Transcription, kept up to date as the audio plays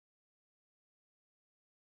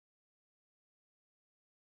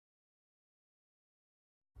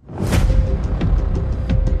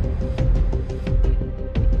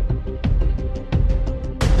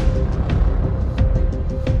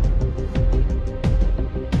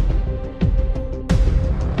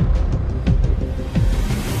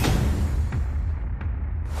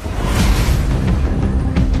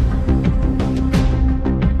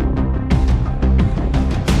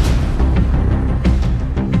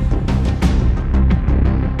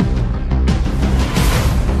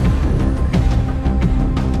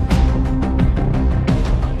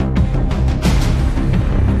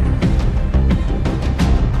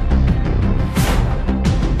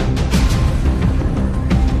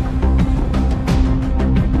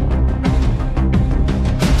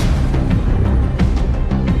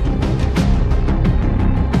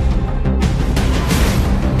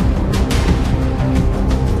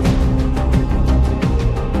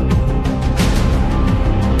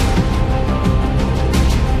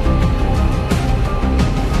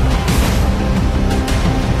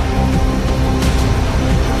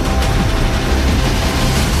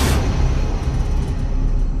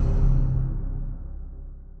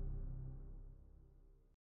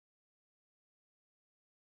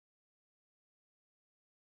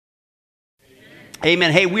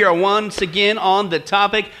Amen. Hey, we are once again on the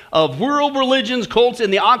topic of world religions, cults,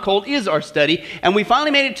 and the occult is our study. And we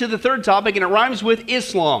finally made it to the third topic, and it rhymes with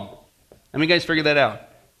Islam. How many guys figured that out?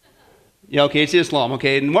 Yeah, okay, it's Islam,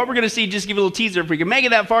 okay. And what we're going to see, just give you a little teaser, if we can make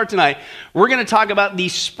it that far tonight, we're going to talk about the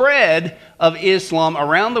spread of Islam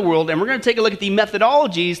around the world, and we're going to take a look at the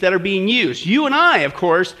methodologies that are being used. You and I, of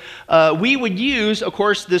course, we would use, of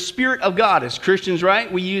course, the Spirit of God as Christians, right?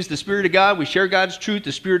 We use the Spirit of God. We share God's truth.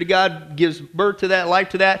 The Spirit of God gives birth to that, life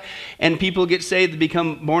to that, and people get saved to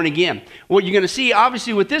become born again. What you're going to see,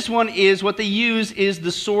 obviously, with this one is what they use is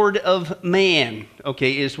the sword of man,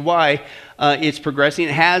 okay, is why it's progressing.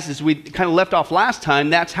 It has, as we kind of left off last time,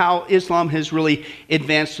 that's how Islam has really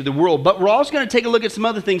advanced to the world. But we're also going to take a look at some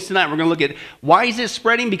other things tonight. We're going to look at why is it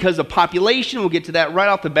spreading? Because of population. We'll get to that right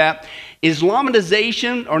off the bat.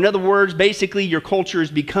 Islamization, or in other words, basically your culture is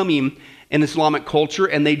becoming an Islamic culture,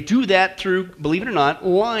 and they do that through, believe it or not,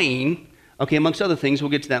 lying. Okay, amongst other things. We'll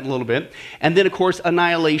get to that in a little bit. And then, of course,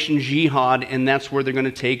 annihilation, jihad, and that's where they're going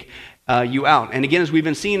to take you out. And again, as we've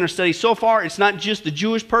been seeing in our study so far, it's not just the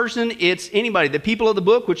Jewish person, it's anybody, the people of the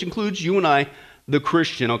book, which includes you and I, the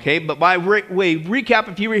Christian, okay? But by way recap,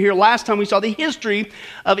 if you were here last time, we saw the history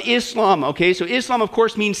of Islam, okay? So Islam, of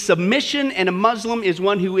course, means submission, and a Muslim is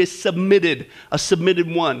one who is submitted, a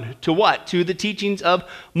submitted one. To what? To the teachings of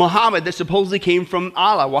Muhammad that supposedly came from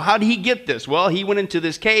Allah. Well, how did he get this? Well, he went into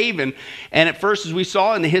this cave, and at first, as we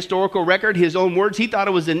saw in the historical record, his own words, he thought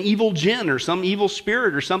it was an evil jinn or some evil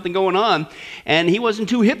spirit or something going on, and he wasn't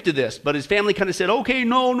too hip to this, but his family kind of said, okay,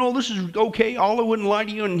 no, this is okay, Allah wouldn't lie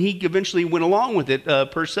to you, and he eventually went along with it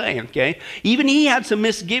per se, okay? Even he had some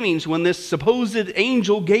misgivings when this supposed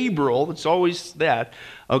angel Gabriel, it's always that,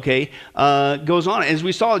 okay, goes on. As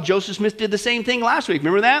we saw, Joseph Smith did the same thing last week.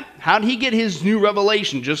 Remember that? How did he get his new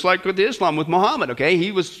revelation? Just like with Islam, with Muhammad, okay?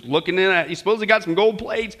 He was looking in at, he supposedly got some gold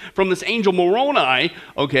plates from this angel Moroni,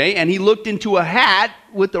 okay? And he looked into a hat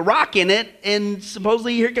with the rock in it, and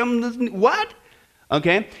supposedly here comes this, what?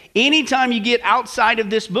 Okay? Anytime you get outside of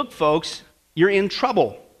this book, folks, you're in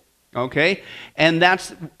trouble. Okay, and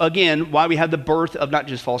that's, again, why we have the birth of not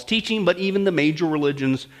just false teaching, but even the major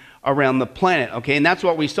religions around the planet, okay, and that's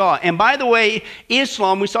what we saw. And by the way,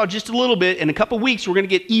 Islam, we saw just a little bit. In a couple weeks, we're going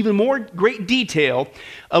to get even more great detail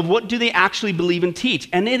of what do they actually believe and teach,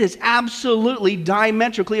 and it is absolutely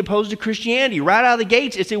diametrically opposed to Christianity. Right out of the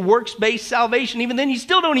gates, it's a works-based salvation. Even then, you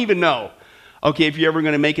still don't even know, okay, if you're ever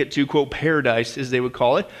going to make it to, quote, paradise, as they would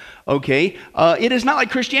call it. Okay, it is not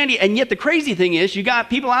like Christianity, and yet the crazy thing is you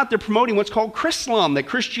got people out there promoting what's called Chrislam, that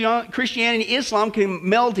Christianity and Islam can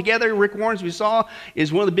meld together. Rick Warren, we saw,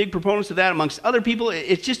 is one of the big proponents of that amongst other people.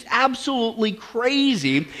 It's just absolutely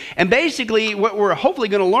crazy, and basically what we're hopefully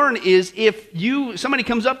going to learn is if somebody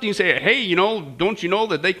comes up to you and say, hey, don't you know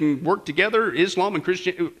that they can work together, Islam and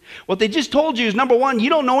Christianity? What they just told you is, number one,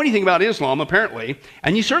 you don't know anything about Islam, apparently,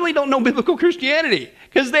 and you certainly don't know biblical Christianity,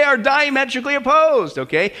 because they are diametrically opposed,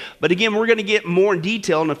 okay? But again, we're going to get more in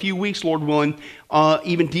detail in a few weeks, Lord willing,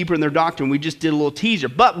 even deeper in their doctrine. We just did a little teaser.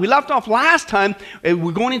 But we left off last time, and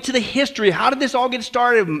we're going into the history. How did this all get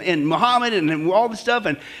started? And Muhammad and all this stuff,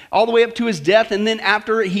 and all the way up to his death, and then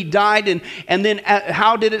after he died, and then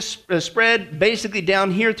how did it spread? Basically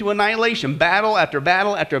down here through annihilation, battle after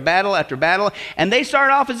battle after battle after battle. And they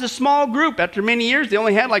started off as a small group. After many years, they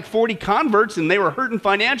only had like 40 converts, and they were hurting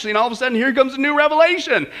financially, and all of a sudden, here comes a new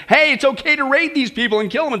revelation. Hey, it's okay to raid these people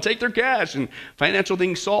and kill them and take their cash, and financial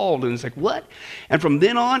things solved. And it's like, what? And from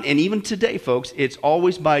then on, and even today, folks, it's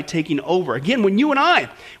always by taking over. Again, when you and I,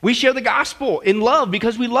 we share the gospel in love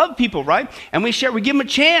because we love people, right? And we give them a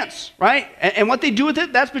chance, right? And what they do with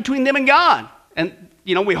it, that's between them and God. And,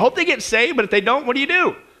 we hope they get saved, but if they don't, what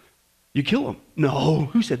do? You kill them. No,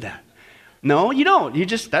 who said that? No, you don't.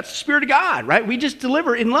 That's the Spirit of God, right? We just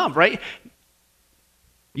deliver in love, right?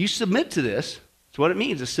 You submit to this. That's what it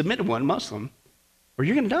means, a submitted one, Muslim, or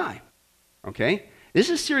you're going to die, okay? This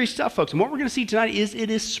is serious stuff, folks. And what we're going to see tonight is it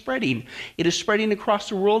is spreading. It is spreading across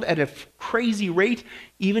the world at a crazy rate,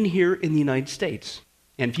 even here in the United States.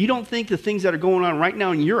 And if you don't think the things that are going on right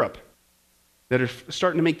now in Europe that are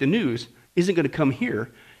starting to make the news isn't going to come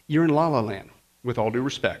here, you're in la-la land, with all due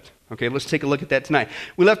respect. Okay, let's take a look at that tonight.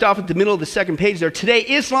 We left off at the middle of the second page there. Today,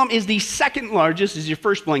 Islam is the second largest, is your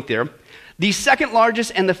first blank there, the second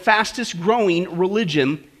largest and the fastest growing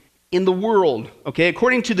religion in the world, okay?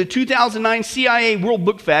 According to the 2009 CIA World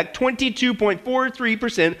Book Fact,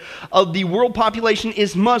 22.43% of the world population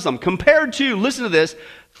is Muslim, compared to, listen to this,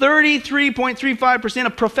 33.35%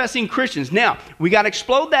 of professing Christians. Now, we got to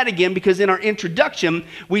explode that again because in our introduction,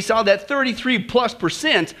 we saw that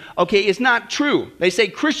 33+%, okay, is not true. They say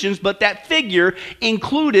Christians, but that figure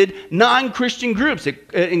included non-Christian groups.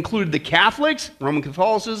 It included the Catholics. Roman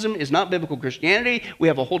Catholicism is not biblical Christianity. We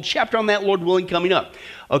have a whole chapter on that, Lord willing, coming up.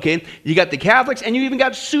 Okay, you got the Catholics, and you even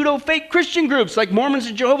got pseudo-fake Christian groups like Mormons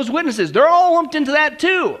and Jehovah's Witnesses. They're all lumped into that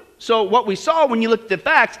too. So what we saw when you looked at the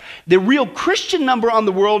facts, the real Christian number on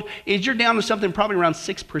the world is you're down to something probably around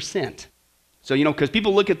 6%. So, you know, because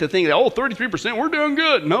people look at the thing, oh, 33%, we're doing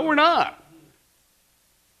good. No, we're not.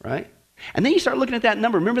 Right? And then you start looking at that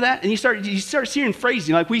number. Remember that? And you start seeing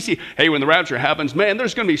phrasing like we see, hey, when the rapture happens, man,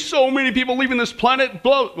 there's going to be so many people leaving this planet.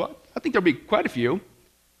 Well, I think there'll be quite a few.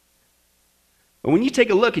 But when you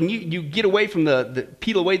take a look and you get away from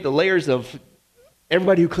peel away the layers of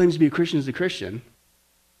everybody who claims to be a Christian is a Christian,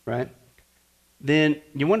 right? Then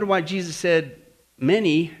you wonder why Jesus said,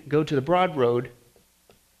 many go to the broad road,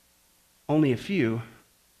 only a few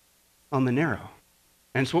on the narrow.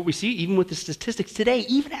 And it's what we see even with the statistics today,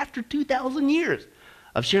 even after 2,000 years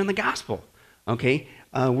of sharing the gospel, okay?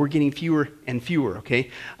 We're getting fewer and fewer, okay?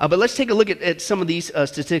 But let's take a look at some of these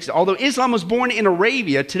statistics. Although Islam was born in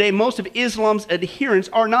Arabia, today most of Islam's adherents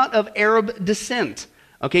are not of Arab descent.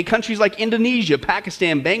 Okay, countries like Indonesia,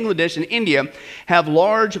 Pakistan, Bangladesh, and India have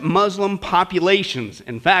large Muslim populations.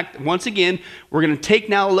 In fact, once again, we're going to take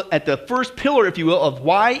now a look at the first pillar, if you will, of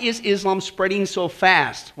why is Islam spreading so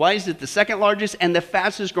fast? Why is it the second largest and the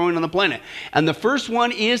fastest growing on the planet? And the first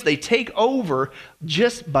one is they take over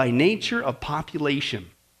just by nature of population.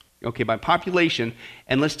 Okay, by population.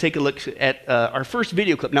 And let's take a look at our first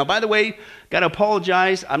video clip. Now, by the way, got to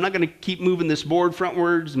apologize. I'm not going to keep moving this board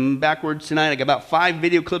frontwards and backwards tonight. I got about 5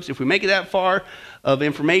 video clips, if we make it that far, of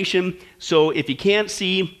information. So if you can't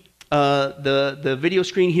see the video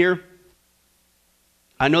screen here,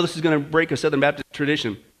 I know this is going to break a Southern Baptist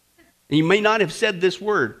tradition. And you may not have said this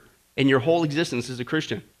word in your whole existence as a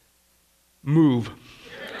Christian. Move.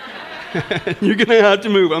 You're going to have to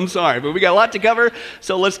move. I'm sorry, but we got a lot to cover,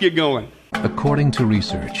 so let's get going. According to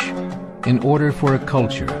research, in order for a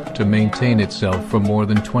culture to maintain itself for more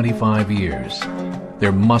than 25 years,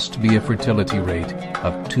 there must be a fertility rate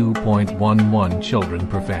of 2.11 children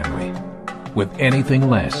per family. With anything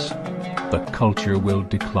less, the culture will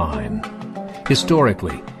decline.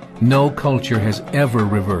 Historically, no culture has ever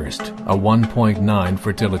reversed a 1.9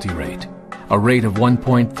 fertility rate. A rate of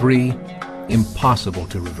 1.3, impossible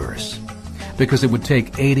to reverse, because it would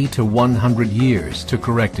take 80 to 100 years to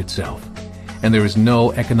correct itself, and there is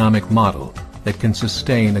no economic model that can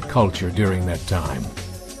sustain a culture during that time.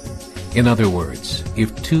 In other words,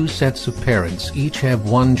 if 2 sets of parents each have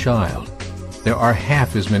 1 child, there are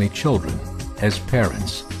half as many children as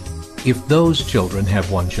parents. If those children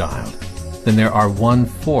have 1 child, then there are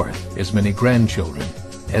 1/4 as many grandchildren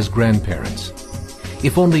as grandparents.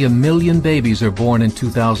 If only 1 million babies are born in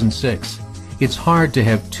 2006, it's hard to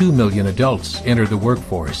have 2 million adults enter the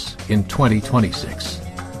workforce in 2026.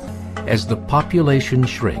 As the population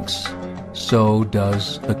shrinks, so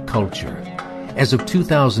does the culture. As of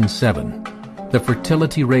 2007, the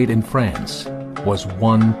fertility rate in France was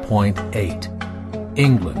 1.8,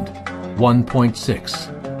 England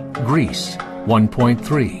 1.6, Greece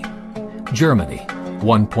 1.3, Germany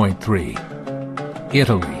 1.3,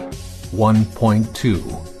 Italy 1.2,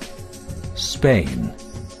 Spain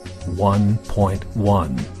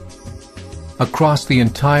 1.1. Across the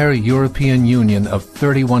entire European Union of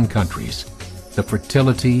 31 countries, the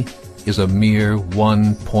fertility is a mere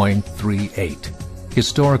 1.38.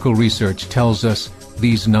 Historical research tells us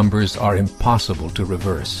these numbers are impossible to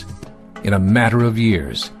reverse. In a matter of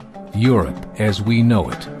years, Europe as we know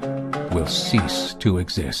it will cease to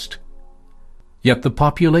exist. Yet the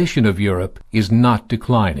population of Europe is not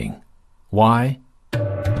declining. Why?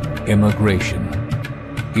 Immigration.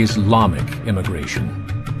 Islamic immigration.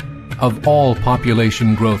 Of all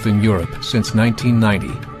population growth in Europe since 1990,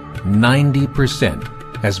 90%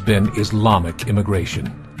 has been Islamic immigration.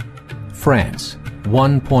 France,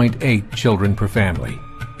 1.8 children per family.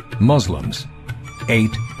 Muslims,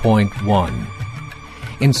 8.1.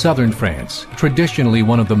 In southern France, traditionally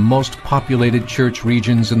one of the most populated church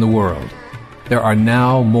regions in the world, there are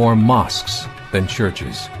now more mosques than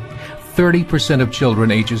churches. 30% of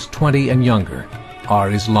children ages 20 and younger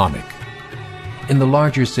are Islamic. In the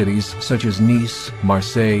larger cities such as Nice,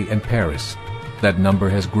 Marseille, and Paris, that number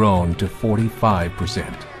has grown to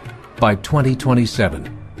 45%. By 2027,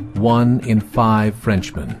 1 in 5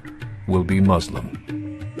 Frenchmen will be Muslim.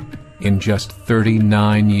 In just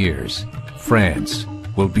 39 years, France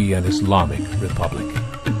will be an Islamic republic.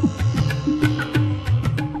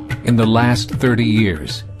 In the last 30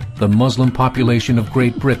 years, the Muslim population of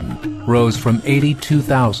Great Britain rose from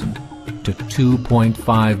 82,000 to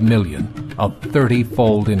 2.5 million, a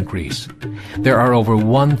 30-fold increase. There are over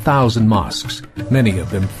 1,000 mosques, many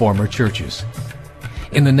of them former churches.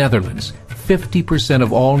 In the Netherlands, 50%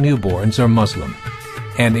 of all newborns are Muslim,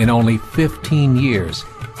 and in only 15 years,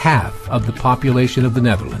 half of the population of the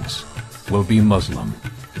Netherlands will be Muslim.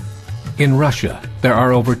 In Russia, there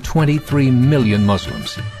are over 23 million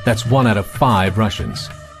Muslims. That's 1 out of 5 Russians.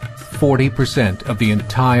 40% of the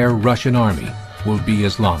entire Russian army will be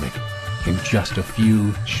Islamic in just a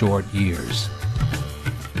few short years.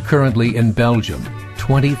 Currently in Belgium,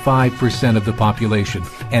 25% of the population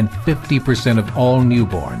and 50% of all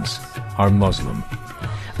newborns are Muslim.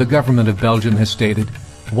 The government of Belgium has stated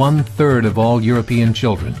 1/3 of all European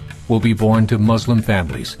children will be born to Muslim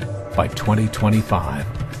families by 2025,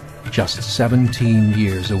 just 17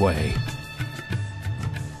 years away.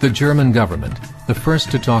 The German government, the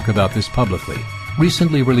first to talk about this publicly,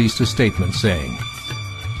 recently released a statement saying,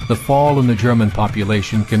 "The fall in the German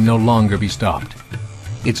population can no longer be stopped.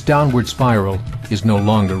 Its downward spiral is no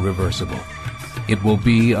longer reversible. It will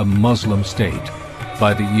be a Muslim state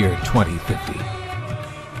by the year 2050.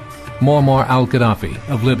 Muammar al-Gaddafi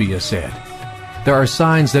of Libya said, "There are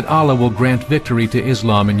signs that Allah will grant victory to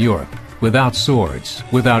Islam in Europe, without swords,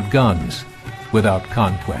 without guns, without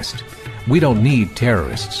conquest. We don't need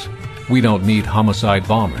terrorists. We don't need homicide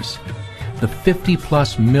bombers. The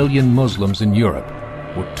 50+ million Muslims in Europe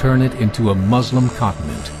will turn it into a Muslim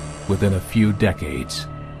continent within a few decades."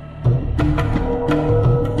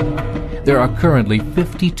 There are currently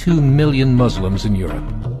 52 million Muslims in Europe.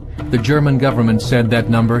 The German government said that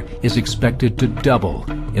number is expected to double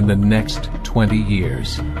in the next 20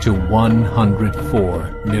 years to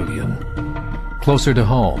 104 million. Closer to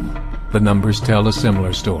home, the numbers tell a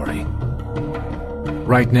similar story.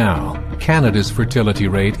 Right now, Canada's fertility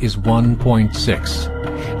rate is 1.6,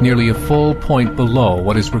 nearly a full point below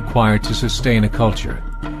what is required to sustain a culture.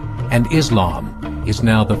 And Islam is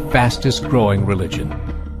now the fastest growing religion.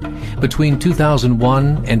 Between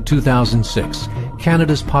 2001 and 2006,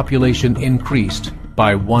 Canada's population increased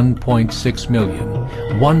by 1.6 million,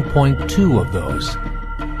 1.2 of those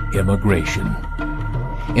immigration.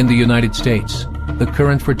 In the United States, the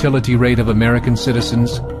current fertility rate of American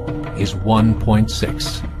citizens is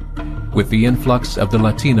 1.6. With the influx of the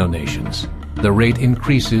Latino nations, the rate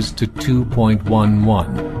increases to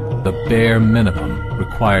 2.11, the bare minimum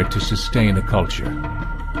required to sustain a culture.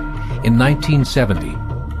 In 1970,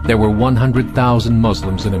 there were 100,000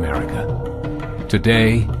 Muslims in America.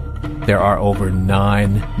 Today, there are over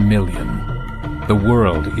 9 million. The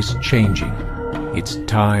world is changing. It's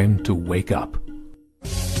time to wake up.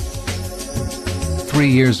 3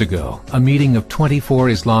 years ago, a meeting of 24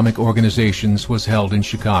 Islamic organizations was held in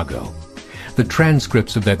Chicago. The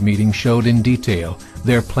transcripts of that meeting showed in detail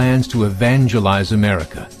their plans to evangelize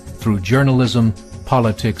America through journalism,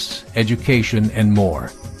 politics, education, and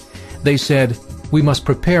more. They said, "We must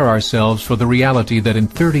prepare ourselves for the reality that in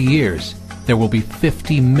 30 years, there will be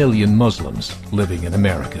 50 million Muslims living in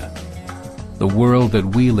America. The world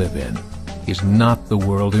that we live in is not the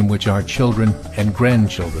world in which our children and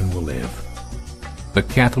grandchildren will live." The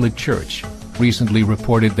Catholic Church recently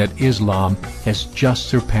reported that Islam has just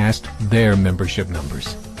surpassed their membership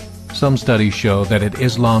numbers. Some studies show that at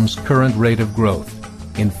Islam's current rate of growth,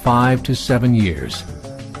 in 5 to 7 years,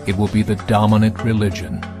 it will be the dominant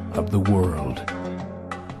religion of the world.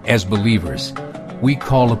 As believers, we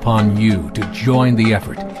call upon you to join the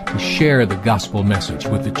effort to share the gospel message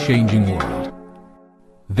with the changing world.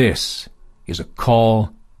 This is a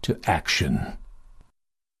call to action.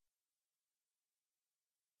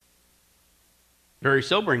 Very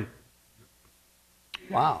sobering.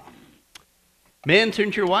 Wow. Men,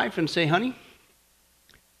 turn to your wife and say, "Honey,"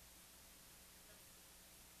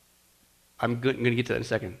 I'm going to get to that in a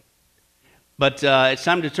second. But it's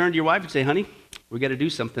time to turn to your wife and say, "Honey, we got to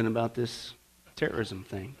do something about this terrorism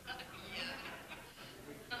thing."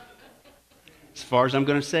 As far as I'm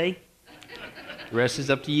going to say, the rest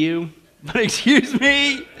is up to you. But excuse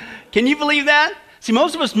me, can you believe that? See,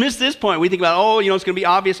 most of us miss this point. We think about, it's going to be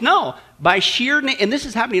obvious. No, by sheer, and this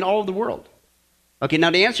is happening all over the world. Okay,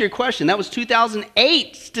 now to answer your question, that was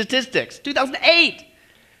 2008 statistics. 2008.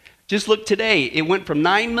 Just look today. It went from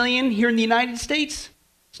 9 million here in the United States.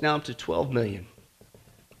 It's now up to 12 million.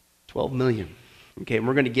 12 million. Okay, and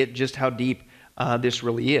we're going to get just how deep this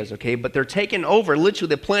really is, okay? But they're taking over literally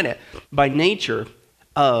the planet by nature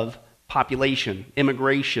of population,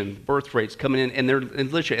 immigration, birth rates coming in, and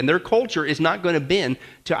their culture is not going to bend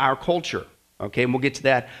to our culture, okay? And we'll get to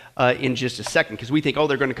that in just a second, because we think,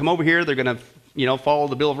 they're going to come over here, they're going to, follow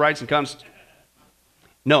the Bill of Rights and Constitution.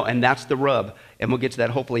 No, and that's the rub. And we'll get to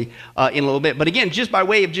that hopefully in a little bit. But again, just by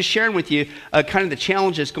way of just sharing with you kind of the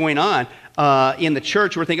challenge that's going on in the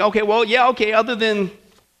church, we're thinking, okay, well, yeah, okay, other than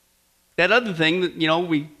that other thing that,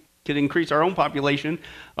 we could increase our own population,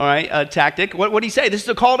 all right, tactic. What did he say? This is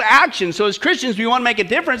a call to action. So as Christians, we want to make a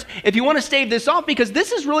difference. If you want to stave this off, because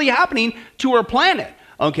this is really happening to our planet,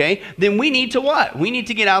 okay, then we need to what? We need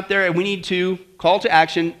to get out there and we need to call to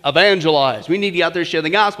action, evangelize. We need to get out there and share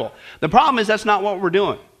the gospel. The problem is that's not what we're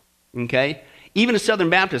doing, okay? Even as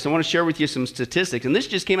Southern Baptists, I want to share with you some statistics, and this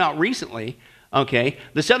just came out recently, okay?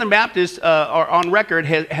 The Southern Baptists are on record,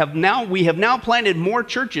 we have now planted more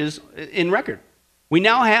churches in record. We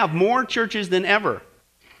now have more churches than ever.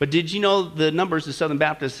 But did you know the numbers of Southern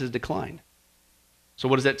Baptists has declined? So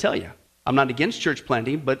what does that tell you? I'm not against church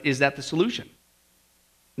planting, but is that the solution?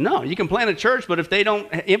 No, you can plant a church, but if they don't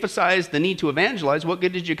emphasize the need to evangelize, what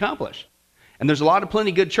good did you accomplish? And there's a lot of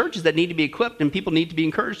plenty good churches that need to be equipped, and people need to be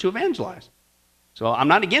encouraged to evangelize. So I'm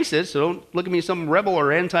not against it, so don't look at me as some rebel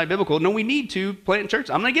or anti-biblical. No, we need to plant churches.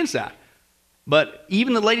 I'm not against that. But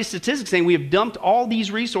even the latest statistics saying we have dumped all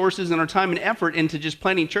these resources and our time and effort into just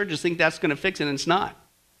planting churches, think that's going to fix it, and it's not.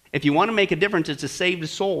 If you want to make a difference, it's to save the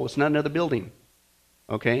soul. It's not another building.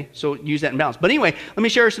 Okay? So use that in balance. But anyway, let me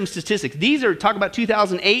share some statistics. These are, talk about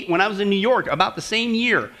 2008, when I was in New York, about the same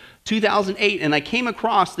year, 2008, and I came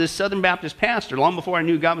across this Southern Baptist pastor long before I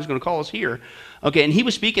knew God was going to call us here. Okay, and he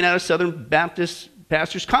was speaking at a Southern Baptist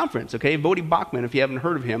Pastors Conference, okay, Bodie Bachman, if you haven't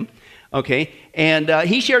heard of him. Okay, and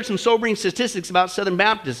he shared some sobering statistics about Southern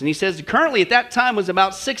Baptists, and he says currently at that time was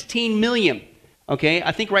about 16 million. Okay,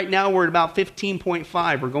 I think right now we're at about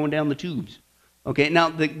 15.5. We're going down the tubes. Okay, now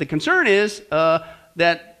the concern is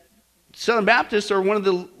that Southern Baptists are one of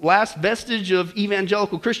the last vestige of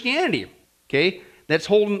evangelical Christianity. Okay, that's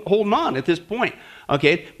holding on at this point.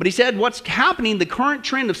 Okay, but he said what's happening, the current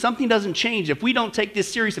trend, if something doesn't change, if we don't take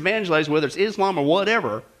this serious evangelize, whether it's Islam or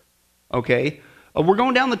whatever, okay, we're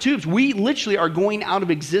going down the tubes. We literally are going out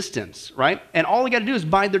of existence, right? And all we got to do is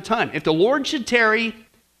bide their time. If the Lord should tarry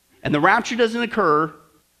and the rapture doesn't occur,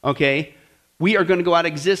 okay, we are going to go out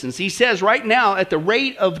of existence. He says right now, at the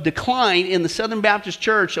rate of decline in the Southern Baptist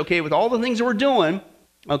Church, okay, with all the things that we're doing,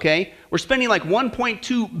 okay, we're spending like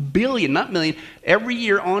 1.2 billion, not million, every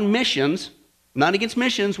year on missions. Not against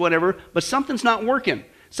missions, whatever, but something's not working.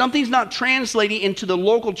 Something's not translating into the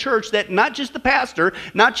local church that not just the pastor,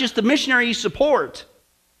 not just the missionary you support,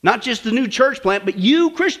 not just the new church plant, but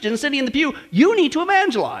you Christians sitting in the pew, you need to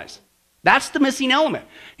evangelize. That's the missing element.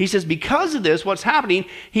 He says because of this, what's happening,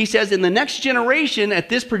 he says in the next generation, at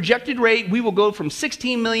this projected rate, we will go from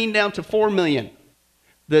 16 million down to 4 million.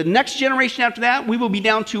 The next generation after that, we will be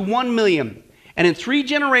down to 1 million. And in 3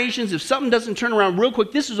 generations, if something doesn't turn around real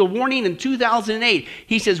quick, this is a warning in 2008.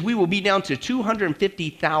 He says we will be down to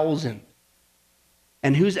 250,000.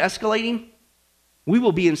 And who's escalating? We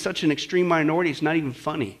will be in such an extreme minority, it's not even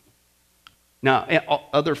funny. Now,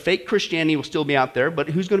 other fake Christianity will still be out there, but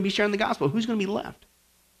who's going to be sharing the gospel? Who's going to be left?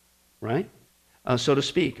 Right? So to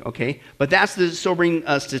speak, okay? But that's the sobering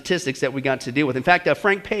statistics that we got to deal with. In fact,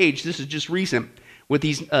 Frank Page, this is just recent, with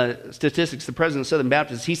these statistics, the president of Southern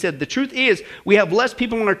Baptists, he said, the truth is we have less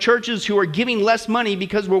people in our churches who are giving less money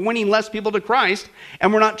because we're winning less people to Christ,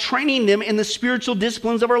 and we're not training them in the spiritual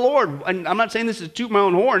disciplines of our Lord. And I'm not saying this is to toot my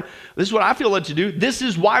own horn. This is what I feel led to do. This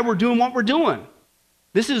is why we're doing what we're doing.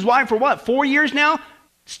 This is why for what? 4 years now?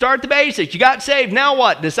 Start the basics. You got saved. Now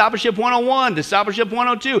what? Discipleship 101, Discipleship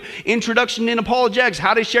 102, Introduction in Apologetics,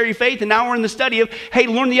 how to share your faith. And now we're in the study of, hey,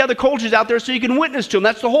 learn the other cultures out there so you can witness to them.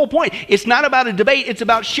 That's the whole point. It's not about a debate. It's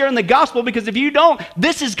about sharing the gospel, because if you don't,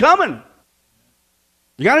 this is coming.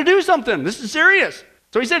 You got to do something. This is serious.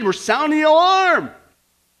 So he said, we're sounding the alarm,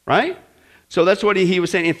 right? So that's what he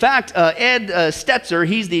was saying. In fact, Ed Stetzer,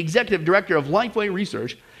 he's the executive director of Lifeway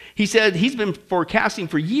Research. He said he's been forecasting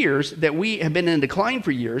for years that we have been in decline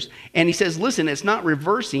for years. And he says, listen, it's not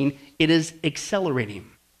reversing, it is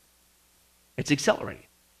accelerating. It's accelerating.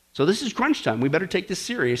 So this is crunch time. We better take this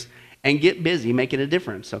serious and get busy making a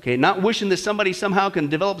difference, okay? Not wishing that somebody somehow can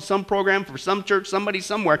develop some program for some church, somebody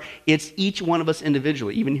somewhere. It's each one of us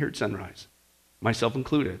individually, even here at Sunrise, myself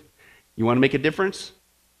included. You want to make a difference?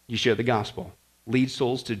 You share the gospel. Lead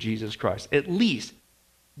souls to Jesus Christ. At least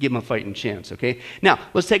give them a fighting chance, okay? Now,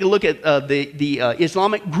 let's take a look at the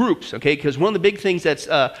Islamic groups, okay? Because one of the big things that's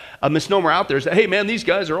a misnomer out there is that, hey, man, these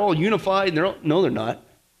guys are all unified. And no, they're not.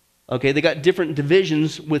 Okay, they got different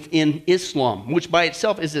divisions within Islam, which by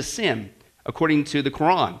itself is a sin, according to the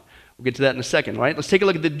Quran. We'll get to that in a second, right? Let's take a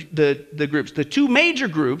look at the groups. The 2 major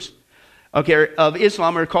groups, okay, of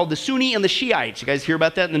Islam are called the Sunni and the Shiites. You guys hear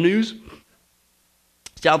about that in the news?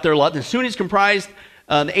 It's out there a lot. The Sunnis comprised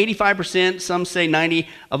The 85%, some say 90%,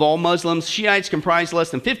 of all Muslims, Shiites comprise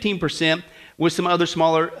less than 15%, with some other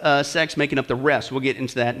smaller sects making up the rest. We'll get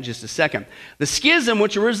into that in just a second. The schism,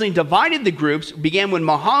 which originally divided the groups, began when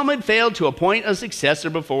Muhammad failed to appoint a successor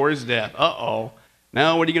before his death. Uh-oh.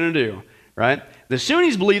 Now what are you going to do? Right? The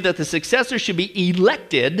Sunnis believe that the successor should be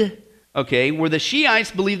elected, okay, where the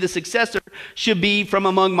Shiites believe the successor should be from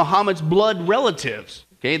among Muhammad's blood relatives.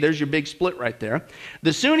 Okay, there's your big split right there.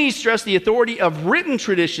 The Sunnis stress the authority of written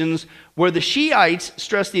traditions, where the Shiites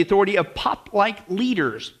stress the authority of pop-like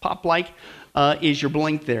leaders. Pop-like is your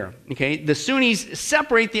blank there. Okay, the Sunnis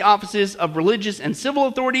separate the offices of religious and civil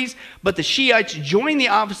authorities, but the Shiites join the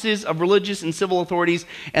offices of religious and civil authorities,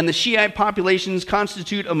 and the Shiite populations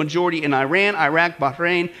constitute a majority in Iran, Iraq,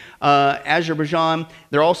 Bahrain, Azerbaijan.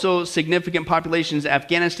 There are also significant populations in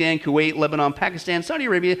Afghanistan, Kuwait, Lebanon, Pakistan, Saudi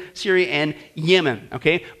Arabia, Syria, and Yemen.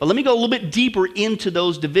 Okay, but let me go a little bit deeper into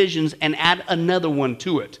those divisions and add another one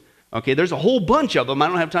to it. Okay, there's a whole bunch of them. I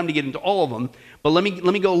don't have time to get into all of them, but let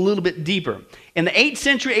me go a little bit deeper. In the 8th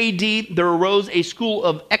century AD, there arose a school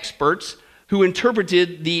of experts who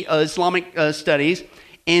interpreted the Islamic studies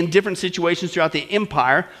in different situations throughout the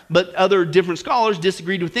empire, but other different scholars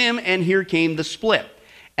disagreed with them, and here came the split.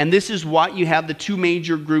 And this is why you have the two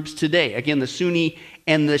major groups today. Again, the Sunni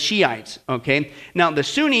and the Shiites, okay? Now, the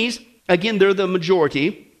Sunnis, again, they're the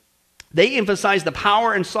majority. They emphasize the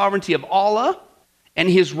power and sovereignty of Allah and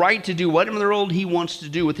his right to do whatever the world he wants to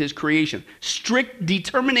do with his creation. Strict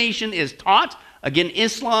determination is taught. Again,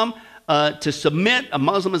 Islam, to submit, a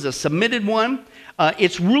Muslim is a submitted one.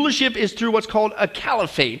 Its rulership is through what's called a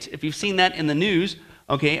caliphate. If you've seen that in the news,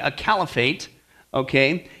 okay, a caliphate,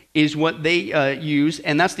 okay, is what they use,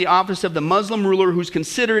 and that's the office of the Muslim ruler who's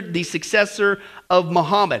considered the successor of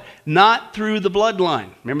Muhammad, not through the bloodline.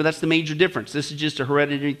 Remember, that's the major difference. This is just a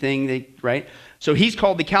hereditary thing, right? So he's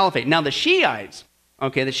called the caliphate. Now, the Shiites,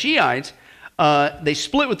 okay, the Shiites, they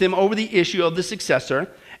split with them over the issue of the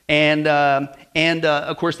successor, and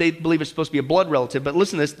of course, they believe it's supposed to be a blood relative. But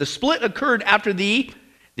listen to this. The split occurred after the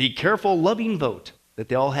careful, loving vote that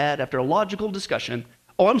they all had after a logical discussion.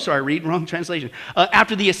 Oh, I'm sorry, read wrong translation.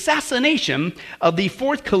 After the assassination of the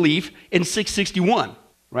fourth caliph in 661,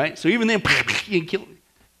 right? So even then, you kill.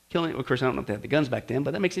 Of course, I don't know if they had the guns back then,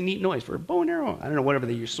 but that makes a neat noise for a bow and arrow. I don't know, whatever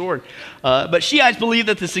they use, sword. But Shiites believe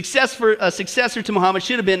that the successor to Muhammad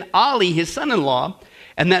should have been Ali, his son-in-law,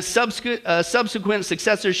 and that subsequent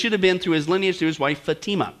successor should have been through his lineage to his wife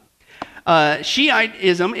Fatima.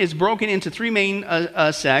 Shiitism is broken into three main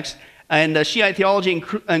sects, and Shiite theology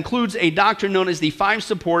includes a doctrine known as the five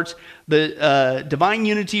supports: the divine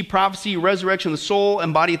unity, prophecy, resurrection of the soul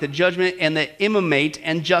and body at the judgment, and the imamate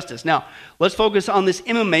and justice. Now, let's focus on this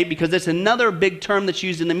imamate because it's another big term that's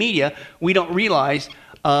used in the media. We don't realize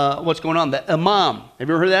what's going on. The imam. Have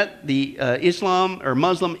you ever heard that? The Islam or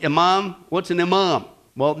Muslim imam. What's an imam?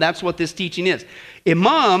 Well, that's what this teaching is.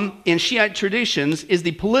 Imam in Shiite traditions is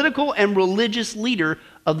the political and religious leader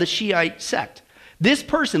of the Shiite sect. This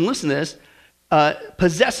person, listen to this,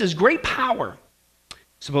 possesses great power,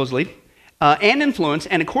 supposedly, and influence,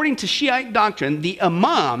 and according to Shiite doctrine, the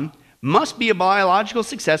imam must be a biological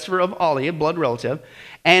successor of Ali, a blood relative,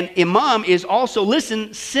 and imam is also,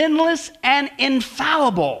 listen, sinless and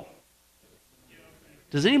infallible.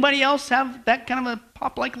 Does anybody else have that kind of a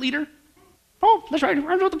pop-like leader? Oh, that's right,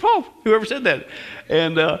 rhymes with the Pope, whoever said that.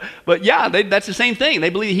 And but yeah, that's the same thing.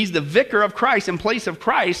 They believe he's the vicar of Christ in place of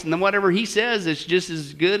Christ, and then whatever he says is just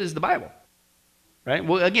as good as the Bible. Right?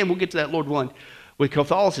 Well, again, we'll get to that, Lord willing, with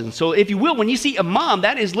Catholicism. So if you will, when you see imam,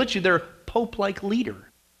 that is literally their Pope-like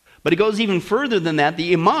leader. But it goes even further than that.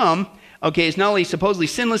 The imam, okay, is not only supposedly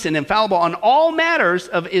sinless and infallible on all matters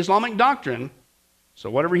of Islamic doctrine,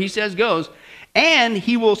 so whatever he says goes, and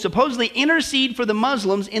he will supposedly intercede for the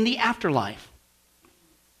Muslims in the afterlife.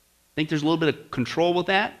 Think there's a little bit of control with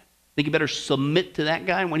that? Think you better submit to that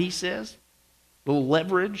guy when he says? A little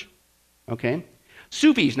leverage? Okay.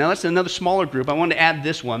 Sufis. Now that's another smaller group. I wanted to add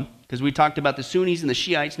this one because we talked about the Sunnis and the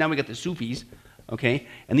Shiites. Now we got the Sufis. Okay.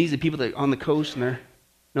 And these are the people that are on the coast and they're,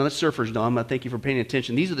 no, that's surfers, Don. Thank you for paying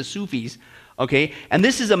attention. These are the Sufis. Okay. And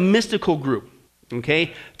this is a mystical group.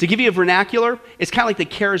 Okay. To give you a vernacular, it's kind of like the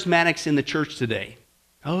charismatics in the church today.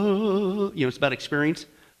 Oh, it's about experience.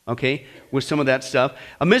 Okay, with some of that stuff.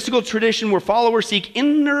 A mystical tradition where followers seek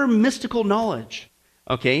inner mystical knowledge.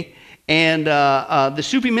 Okay, and the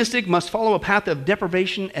Sufi mystic must follow a path of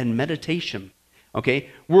deprivation and meditation. Okay,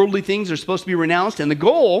 worldly things are supposed to be renounced, and the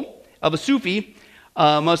goal of a Sufi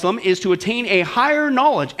Muslim is to attain a higher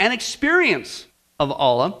knowledge and experience of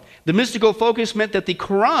Allah. The mystical focus meant that the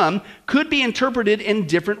Quran could be interpreted in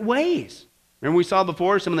different ways. Remember we saw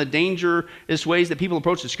before some of the dangerous ways that people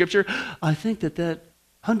approach the scripture? I think that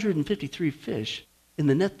 153 fish in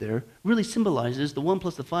the net there really symbolizes the 1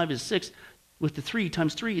 plus the 5 is 6, with the 3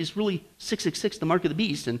 times 3 is really 666, the mark of the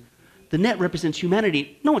beast, and the net represents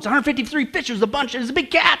humanity. No, it's 153 fish. There's a bunch. It's a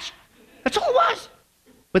big catch. That's all it was.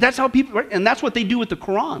 But that's how people, right? And that's what they do with the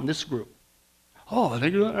Quran, this group. Oh, they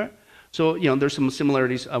do that, right? So, there's some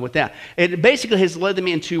similarities with that. It basically has led them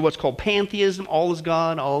into what's called pantheism. All is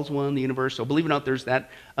God, all is one, the universe. So believe it or not, there's that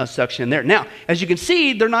section there. Now, as you can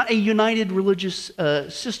see, they're not a united religious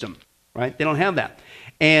system, right? They don't have that.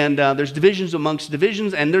 And there's divisions amongst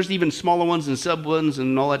divisions, and there's even smaller ones and sub-ones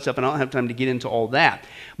and all that stuff, and I don't have time to get into all that.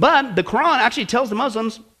 But the Quran actually tells the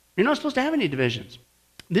Muslims, you're not supposed to have any divisions.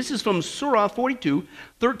 This is from Surah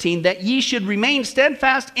 42:13, that ye should remain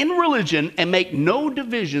steadfast in religion and make no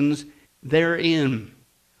divisions therein.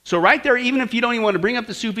 So right there, even if you don't even want to bring up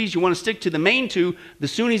the Sufis, you want to stick to the main two, the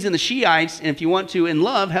Sunnis and the Shiites, and if you want to, in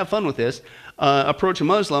love, have fun with this, approach a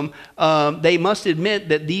Muslim, they must admit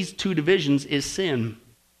that these two divisions is sin,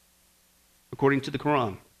 according to the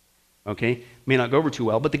Quran. Okay? May not go over too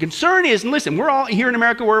well, but the concern is, and listen, we're all here in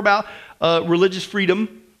America, we're about religious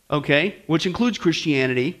freedom, okay, which includes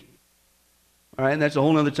Christianity. All right, and that's a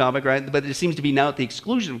whole other topic, right? But it seems to be now at the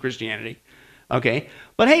exclusion of Christianity. Okay,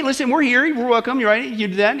 but hey, listen, we're here. We're welcome. You're right. You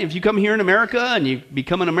do that. If you come here in America and you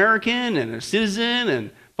become an American and a citizen and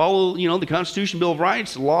follow, the Constitution, Bill of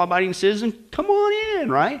Rights, law-abiding citizen, come on in,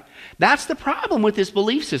 right? That's the problem with this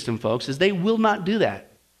belief system, folks, is they will not do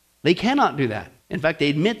that. They cannot do that. In fact, they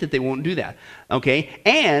admit that they won't do that. Okay,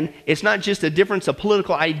 and it's not just a difference of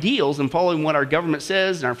political ideals and following what our government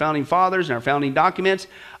says and our founding fathers and our founding documents.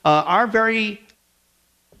 Our very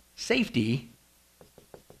safety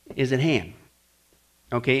is at hand.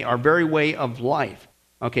 Okay, our very way of life.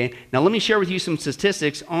 Okay, now let me share with you some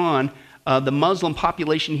statistics on the Muslim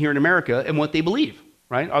population here in America and what they believe,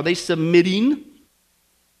 right? Are they submitting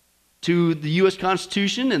to the U.S.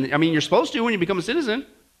 Constitution? And I mean, you're supposed to when you become a citizen,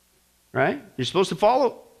 right? You're supposed to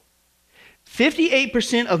follow.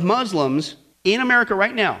 58% of Muslims in America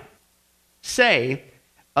right now say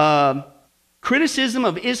criticism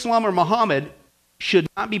of Islam or Muhammad should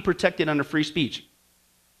not be protected under free speech.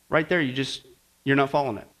 Right there, you're not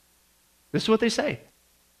following it. This is what they say.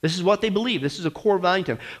 This is what they believe. This is a core value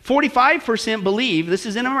to them. 45% believe, this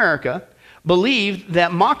is in America, believe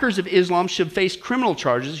that mockers of Islam should face criminal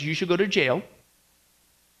charges. You should go to jail.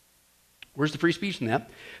 Where's the free speech in that?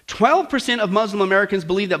 12% of Muslim Americans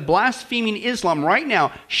believe that blaspheming Islam right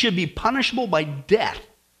now should be punishable by death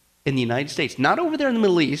in the United States. Not over there in the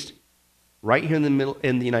Middle East, right here in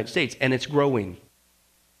the United States. And it's growing.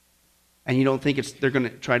 And you don't think they're going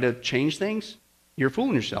to try to change things? You're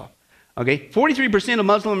fooling yourself. Okay? 43% of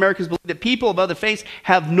Muslim Americans believe that people of other faiths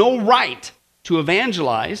have no right to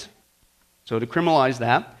evangelize, so to criminalize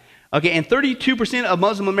that. Okay, and 32% of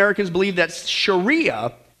Muslim Americans believe that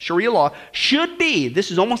Sharia law should be,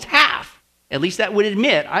 this is almost half, at least that would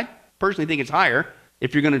admit, I personally think it's higher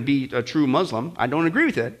if you're going to be a true Muslim. I don't agree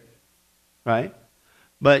with it, right?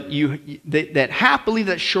 But that half believe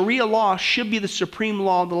that Sharia law should be the supreme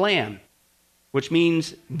law of the land, which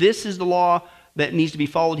means this is the law that needs to be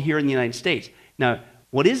followed here in the United States. Now,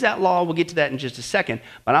 what is that law? We'll get to that in just a second.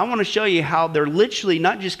 But I want to show you how they're literally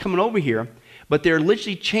not just coming over here, but they're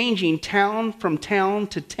literally changing town from town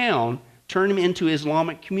to town, turning them into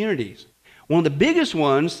Islamic communities. One of the biggest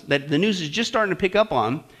ones that the news is just starting to pick up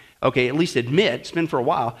on, okay, at least admit, it's been for a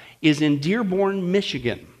while, is in Dearborn,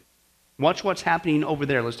 Michigan. Watch what's happening over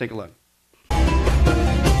there. Let's take a look.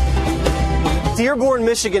 Dearborn,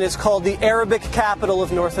 Michigan is called the Arabic capital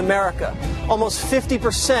of North America. Almost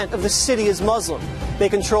 50% of the city is Muslim. They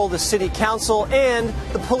control the city council, and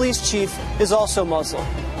the police chief is also Muslim.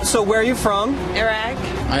 So where are you from? Iraq.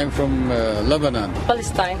 I'm from Lebanon.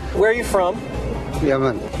 Palestine. Where are you from?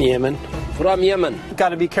 Yemen. Yemen. From Yemen. Got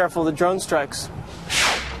to be careful of the drone strikes.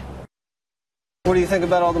 What do you think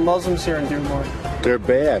about all the Muslims here in Dearborn? They're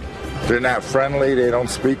bad. They're not friendly. They don't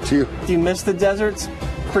speak to you. Do you miss the deserts?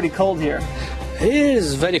 Pretty cold here. It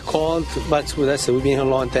is very cold, but with us, we've been here a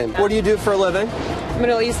long time. What do you do for a living?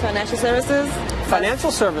 Middle East financial services. Financial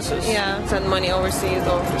services? Yeah, send money overseas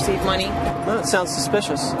or receive money. Oh, that sounds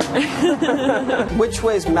suspicious. Which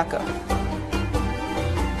way is Mecca?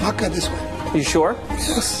 Mecca this way. You sure?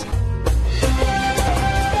 Yes.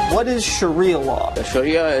 What is Sharia law?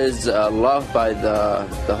 Sharia is loved by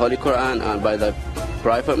the Holy Quran and by the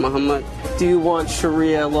Prophet Muhammad. Do you want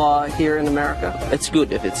Sharia law here in America? It's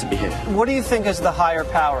good if it's here. What do you think is the higher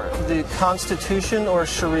power, the Constitution or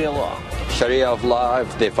Sharia law? Sharia of law,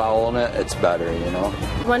 if they follow it, it's better,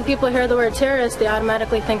 When people hear the word terrorist, they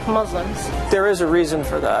automatically think Muslims. There is a reason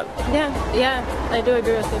for that. Yeah, I do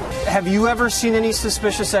agree with you. Have you ever seen any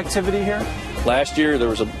suspicious activity here? Last year there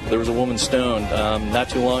was a woman stoned. Not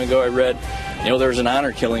too long ago I read, there was an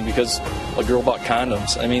honor killing because a girl bought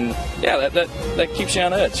condoms. I mean, yeah, that keeps you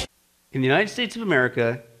on edge. In the United States of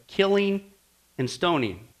America, killing and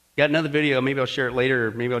stoning. Got another video, maybe I'll share it later,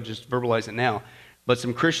 or maybe I'll just verbalize it now. But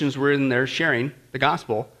some Christians were in there sharing the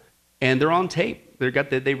gospel, and they're on tape.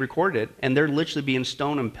 They recorded it, and they're literally being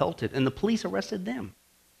stoned and pelted, and the police arrested them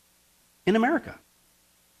in America.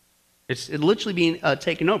 It's literally being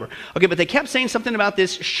taken over. Okay, but they kept saying something about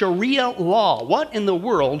this Sharia law. What in the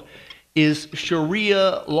world is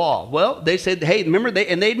Sharia law? Well, they said, hey, remember, they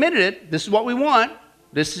admitted it. This is what we want.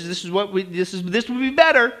 This would be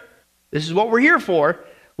better. This is what we're here for.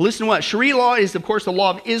 Listen to what Sharia law is, of course, the law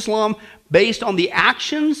of Islam based on the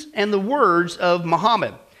actions and the words of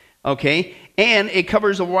Muhammad. Okay, and it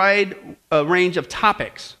covers a wide range of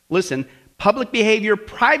topics. Listen, public behavior,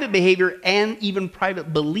 private behavior, and even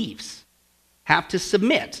private beliefs have to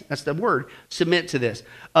submit. That's the word, submit to this.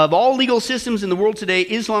 Of all legal systems in the world today,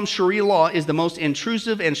 Islam's Sharia law is the most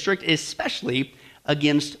intrusive and strict, especially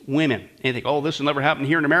against women. And you think, oh, this will never happen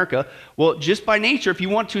here in America. Well, just by nature, if you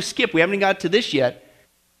want to skip, we haven't got to this yet,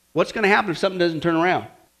 what's going to happen if something doesn't turn around?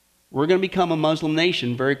 We're going to become a Muslim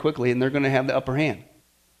nation very quickly, and they're going to have the upper hand.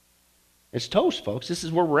 It's toast, folks. This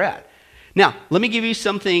is where we're at. Now, let me give you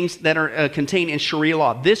some things that are contained in Sharia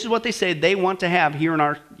law. This is what they say they want to have here in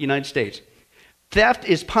our United States. Theft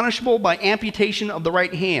is punishable by amputation of the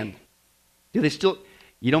right hand. Do they still...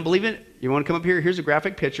 You don't believe it? You want to come up here? Here's a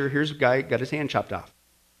graphic picture. Here's a guy got his hand chopped off.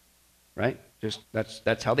 Right? Just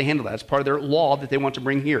that's how they handle that. That's part of their law that they want to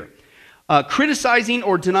bring here. Criticizing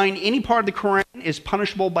or denying any part of the Quran is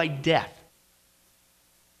punishable by death.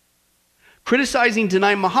 Criticizing,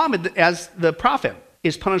 denying Muhammad as the prophet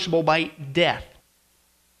is punishable by death.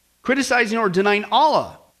 Criticizing or denying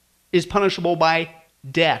Allah is punishable by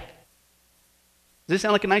death. Does this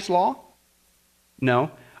sound like a nice law?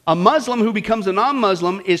 No. A Muslim who becomes a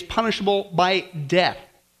non-Muslim is punishable by death.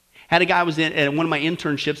 Had a guy was at one of my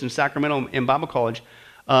internships in Sacramento in Bible College.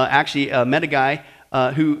 Actually met a guy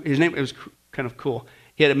who, his name, it was kind of cool.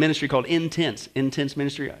 He had a ministry called Intense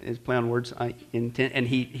Ministry, is play on words, Intense, and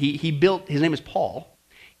he built, his name is Paul,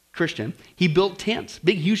 Christian. He built tents,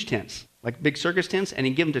 big, huge tents, like big circus tents, and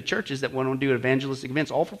he'd give them to churches that want to do evangelistic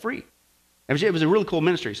events, all for free. It was a really cool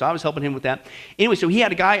ministry, so I was helping him with that. Anyway, so he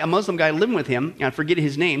had a Muslim guy living with him, and I forget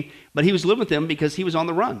his name, but he was living with him because he was on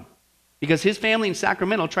the run, because his family in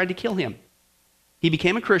Sacramento tried to kill him. He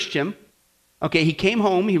became a Christian. Okay, he came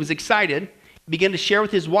home, he was excited, began to share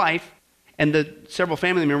with his wife, and the several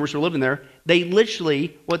family members who were living there. They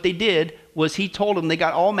literally, what they did was he told them, they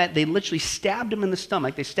got all mad, they literally stabbed him in the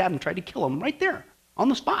stomach. They stabbed him, tried to kill him right there on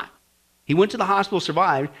the spot. He went to the hospital,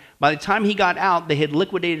 survived. By the time he got out, they had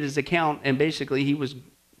liquidated his account, and basically he was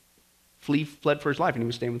fled for his life, and he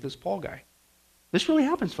was staying with this Paul guy. This really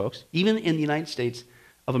happens, folks, even in the United States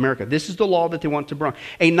of America. This is the law that they want to bring.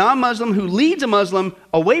 A non-Muslim who leads a Muslim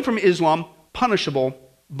away from Islam, punishable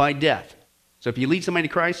by death. So if you lead somebody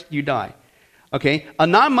to Christ, you die. Okay, a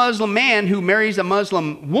non-Muslim man who marries a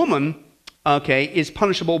Muslim woman, okay, is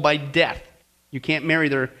punishable by death. You can't marry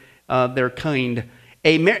their kind.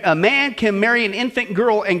 A man can marry an infant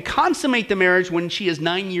girl and consummate the marriage when she is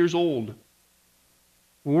 9 years old.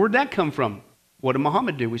 Where'd that come from? What did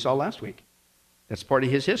Muhammad do? We saw last week. That's part of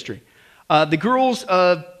his history. The girl's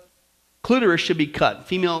clitoris should be cut.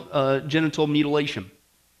 Female genital mutilation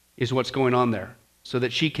is what's going on there, so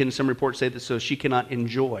that she can, some reports say that, so she cannot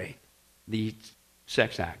enjoy the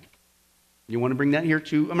sex act. You want to bring that here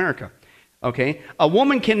to America. Okay? A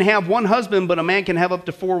woman can have one husband, but a man can have up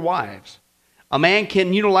to 4 wives. A man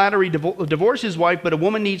can unilaterally divorce his wife, but a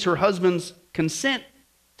woman needs her husband's consent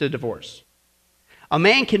to divorce. A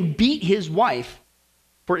man can beat his wife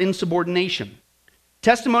for insubordination.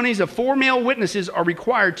 Testimonies of 4 male witnesses are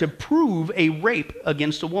required to prove a rape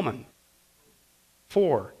against a woman.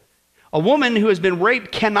 4. A woman who has been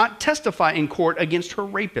raped cannot testify in court against her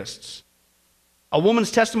rapists. A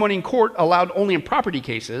woman's testimony in court, allowed only in property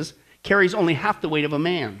cases, carries only half the weight of a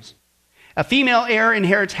man's. A female heir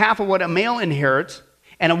inherits half of what a male inherits,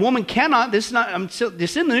 and a woman cannot, this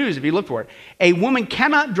is in the news if you look for it, a woman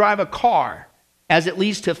cannot drive a car as it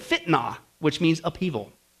leads to fitna, which means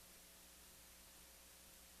upheaval.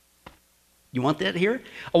 You want that here?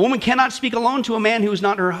 A woman cannot speak alone to a man who is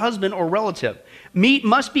not her husband or relative. Meat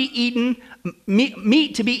to be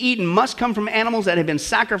eaten must come from animals that have been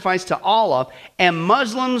sacrificed to Allah, and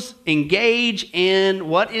Muslims engage in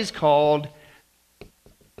what is called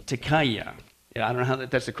takaya. Yeah, I don't know how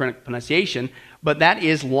that's the correct pronunciation, but that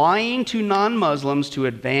is lying to non-Muslims to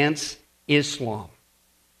advance Islam.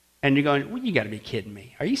 And you're going, well, you got to be kidding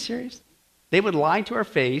me. Are you serious? They would lie to our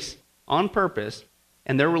face on purpose,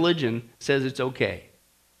 and their religion says it's okay.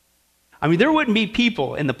 I mean, there wouldn't be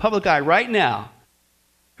people in the public eye right now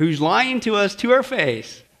who's lying to us to our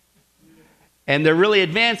face, and they're really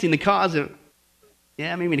advancing the cause of,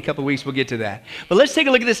 maybe in a couple of weeks we'll get to that. But let's take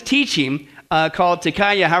a look at this teaching called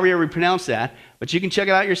Tikaya, however you pronounce that. But you can check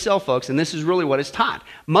it out yourself, folks, and this is really what is taught.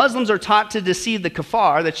 Muslims are taught to deceive the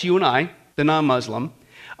kafar, that's you and I, the non-Muslim,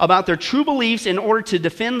 about their true beliefs in order to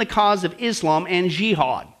defend the cause of Islam and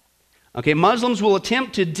jihad. Okay, Muslims will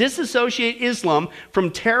attempt to disassociate Islam from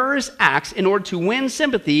terrorist acts in order to win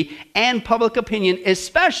sympathy and public opinion,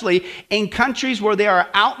 especially in countries where they are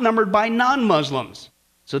outnumbered by non-Muslims.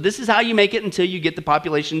 So this is how you make it until you get the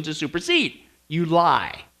population to supersede. You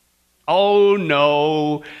lie. Oh,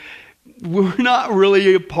 no, we're not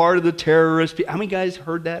really a part of the terrorist. How many guys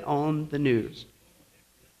heard that on the news?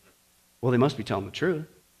 Well, they must be telling the truth.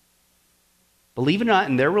 Believe it or not,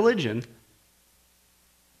 in their religion,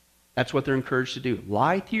 that's what they're encouraged to do.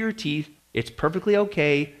 Lie through your teeth. It's perfectly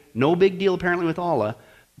okay. No big deal, apparently, with Allah,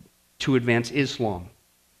 to advance Islam.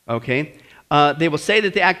 Okay? They will say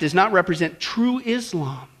that the act does not represent true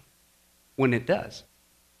Islam when it does.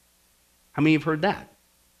 How many have heard that?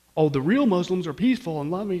 Oh, the real Muslims are peaceful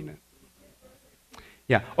and loving.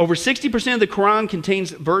 Yeah, over 60% of the Quran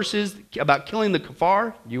contains verses about killing the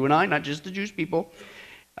kafar, you and I, not just the Jewish people,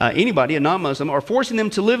 anybody, a non-Muslim, or forcing them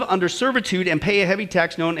to live under servitude and pay a heavy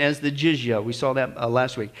tax known as the jizya. We saw that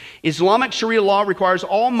last week. Islamic Sharia law requires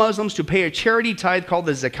all Muslims to pay a charity tithe called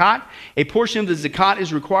the zakat. A portion of the zakat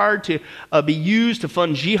is required to be used to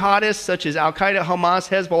fund jihadists such as Al-Qaeda, Hamas,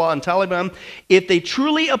 Hezbollah, and Taliban. If they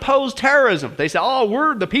truly oppose terrorism, they say, oh,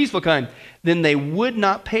 we're the peaceful kind, then they would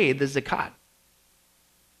not pay the zakat.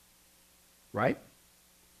 Right?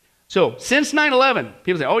 So, since 9/11,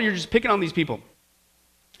 people say, oh, you're just picking on these people.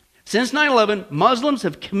 Since 9/11, Muslims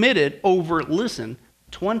have committed over, listen,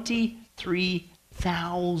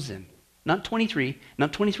 23,000, not 23,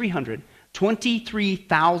 not 2,300,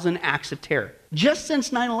 23,000 acts of terror, just since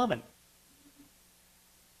 9/11.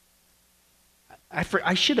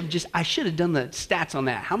 I should have done the stats on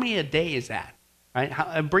that. How many a day is that? Right?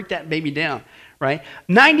 Break that baby down, right?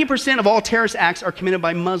 90% of all terrorist acts are committed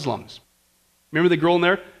by Muslims. Remember the girl in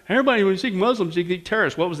there? Everybody, when you think Muslims, you think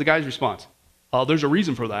terrorists. What was the guy's response? Oh, there's a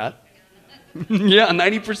reason for that. Yeah,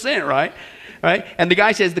 90%, right? Right? And the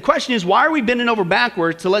guy says, the question is, why are we bending over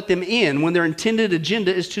backwards to let them in when their intended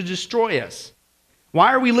agenda is to destroy us?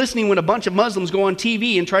 Why are we listening when a bunch of Muslims go on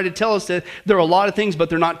TV and try to tell us that there are a lot of things, but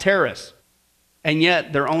they're not terrorists? And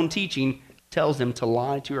yet their own teaching tells them to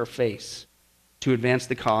lie to our face to advance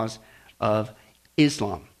the cause of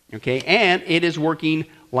Islam. Okay? And it is working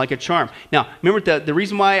like a charm. Now, remember the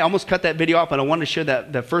reason why I almost cut that video off, and I wanted to share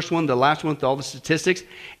that the first one, the last one with all the statistics,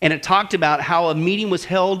 and it talked about how a meeting was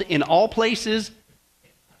held in all places.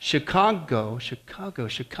 Chicago.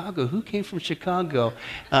 Who came from Chicago?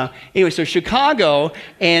 Anyway, so Chicago,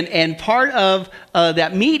 and part of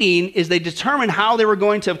that meeting is they determined how they were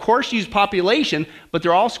going to, of course, use population, but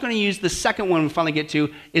they're also going to use the second one we finally get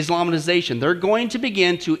to, Islamization. They're going to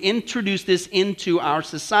begin to introduce this into our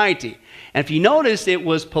society. And if you notice, it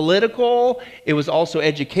was political, it was also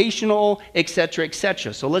educational, etc.,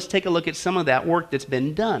 etc. So let's take a look at some of that work that's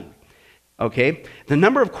been done. Okay, the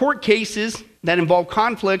number of court cases that involve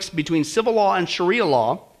conflicts between civil law and Sharia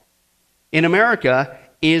law in America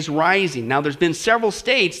is rising. Now, there's been several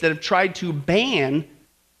states that have tried to ban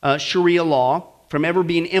Sharia law from ever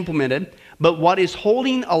being implemented, but what is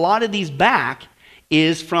holding a lot of these back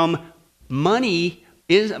is from money,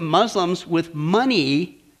 is Muslims with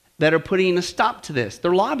money that are putting a stop to this.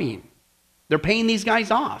 They're lobbying. They're paying these guys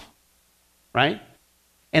off, right?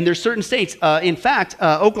 And there's certain states. In fact,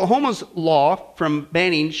 Oklahoma's law from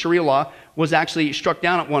banning Sharia law was actually struck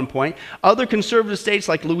down at one point. Other conservative states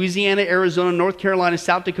like Louisiana, Arizona, North Carolina,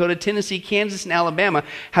 South Dakota, Tennessee, Kansas, and Alabama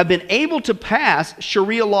have been able to pass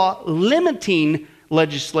Sharia law limiting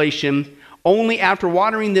legislation only after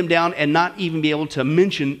watering them down and not even be able to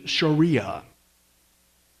mention Sharia.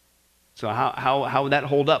 So how would that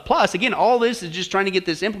hold up? Plus, again, all this is just trying to get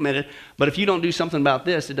this implemented, but if you don't do something about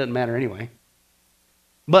this, it doesn't matter anyway.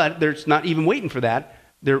 But they're not even waiting for that.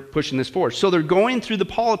 They're pushing this forward. So they're going through the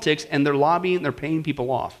politics and they're lobbying, they're paying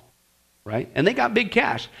people off, right? And they got big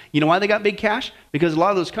cash. You know why they got big cash? Because a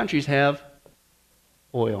lot of those countries have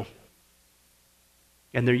oil.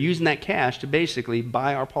 And they're using that cash to basically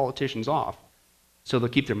buy our politicians off. So they'll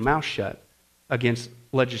keep their mouth shut against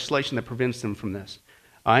legislation that prevents them from this.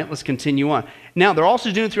 All right, let's continue on. Now, they're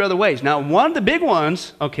also doing it through other ways. Now, one of the big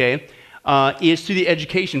ones, okay, is through the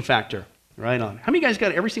education factor. Right on. How many of you guys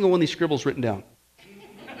got every single one of these scribbles written down?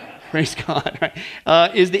 Praise God,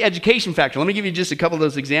 right? Is the education factor. Let me give you just a couple of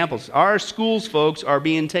those examples. Our schools, folks, are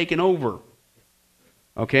being taken over.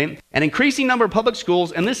 Okay? An increasing number of public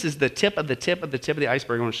schools, and this is the tip of the tip of the tip of the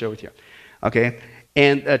iceberg I want to share with you. Okay?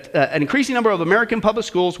 And an increasing number of American public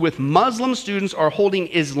schools with Muslim students are holding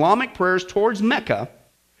Islamic prayers towards Mecca,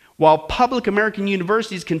 while public American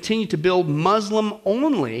universities continue to build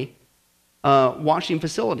Muslim-only washing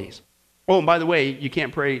facilities. Oh, and by the way, you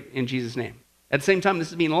can't pray in Jesus' name. At the same time, this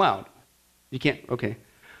is being allowed. You can't, okay.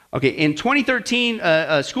 Okay, in 2013,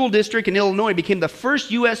 a school district in Illinois became the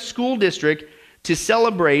first U.S. school district to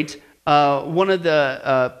celebrate one of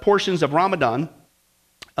the portions of Ramadan,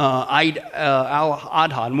 Eid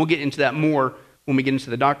al-Adha, and we'll get into that more when we get into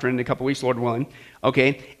the doctrine in a couple weeks, Lord willing.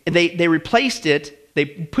 Okay, and they replaced it, they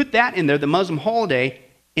put that in there, the Muslim holiday,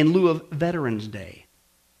 in lieu of Veterans Day.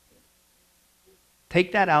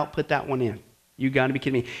 Take that out, put that one in. You got to be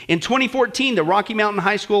kidding me. In 2014, the Rocky Mountain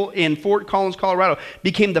High School in Fort Collins, Colorado,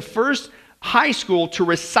 became the first high school to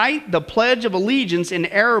recite the Pledge of Allegiance in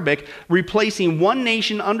Arabic, replacing one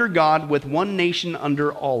nation under God with one nation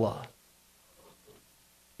under Allah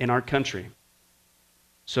in our country.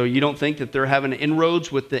 So you don't think that they're having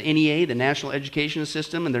inroads with the NEA, the National Education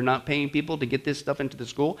System, and they're not paying people to get this stuff into the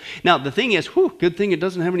school? Now, the thing is, good thing it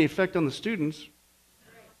doesn't have any effect on the students.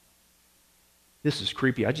 This is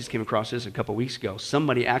creepy. I just came across this a couple weeks ago.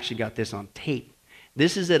 Somebody actually got this on tape.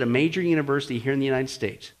 This is at a major university here in the United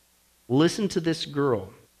States. Listen to this girl,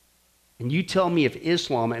 and you tell me if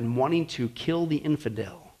Islam and wanting to kill the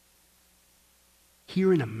infidel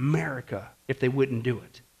here in America, if they wouldn't do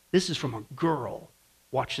it. This is from a girl.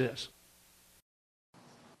 Watch this.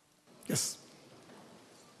 Yes.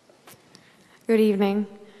 Good evening.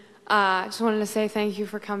 I just wanted to say thank you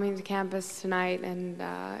for coming to campus tonight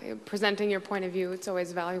and presenting your point of view. It's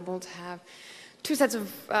always valuable to have two sets of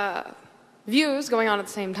views going on at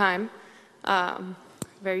the same time.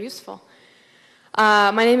 Very useful.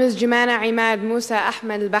 My name is Jumana Imad Musa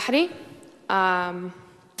Ahmed Al-Bahri, and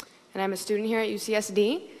I'm a student here at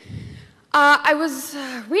UCSD. I was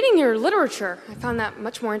reading your literature. I found that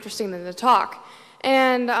much more interesting than the talk.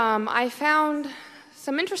 And I found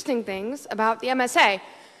some interesting things about the MSA,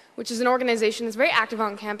 which is an organization that's very active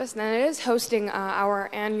on campus, and it is hosting our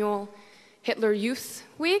annual Hitler Youth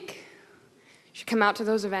Week. You should come out to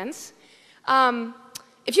those events.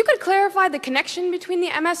 If you could clarify the connection between the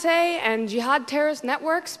MSA and jihad terrorist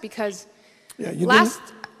networks, because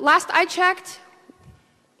last I checked,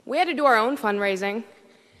 we had to do our own fundraising,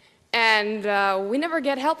 and we never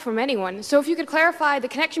get help from anyone. So if you could clarify the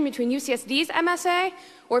connection between UCSD's MSA,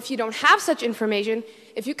 or if you don't have such information,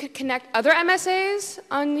 if you could connect other MSAs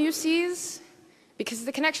on UCs, because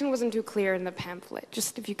the connection wasn't too clear in the pamphlet.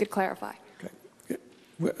 Just if you could clarify.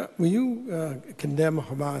 Okay. Will you condemn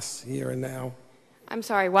Hamas here and now? I'm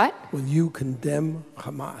sorry, what? Will you condemn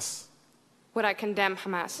Hamas? Would I condemn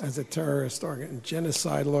Hamas? As a terrorist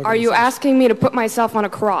genocidal organization. Are you asking me to put myself on a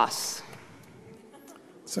cross?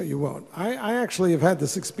 So you won't. I actually have had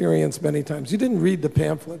this experience many times. You didn't read the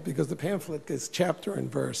pamphlet because the pamphlet is chapter and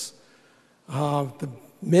verse. The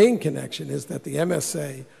main connection is that the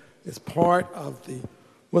MSA is part of the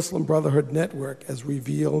Muslim Brotherhood Network as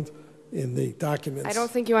revealed in the documents. I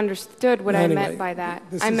don't think you understood what I meant by that.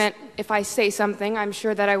 I meant if I say something, I'm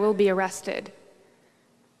sure that I will be arrested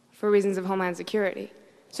for reasons of Homeland Security.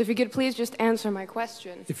 So if you could please just answer my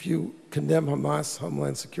question. If you condemn Hamas,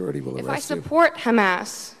 Homeland Security will arrest you. If I support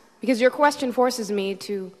Hamas, because your question forces me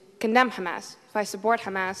to condemn Hamas. If I support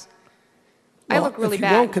Hamas, I look really bad.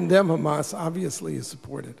 If you won't condemn Hamas, obviously you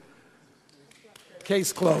support it.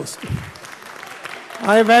 Case closed.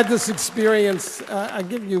 I have had this experience, I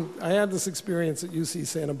had this experience at UC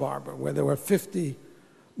Santa Barbara where there were 50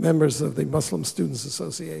 members of the Muslim Students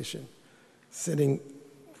Association sitting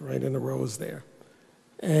right in the rows there.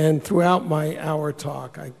 And throughout my hour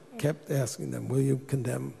talk, I kept asking them, will you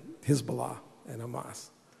condemn Hezbollah and Hamas?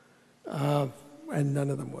 And none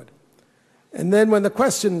of them would. And then when the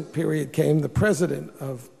question period came, the president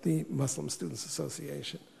of the Muslim Students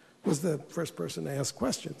Association was the first person to ask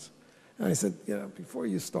questions. And I said, before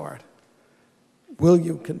you start, will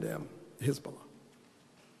you condemn Hezbollah?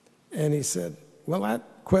 And he said, well, that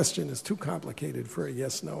question is too complicated for a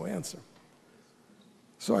yes-no answer.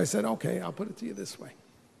 So I said, okay, I'll put it to you this way.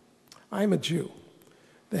 I'm a Jew.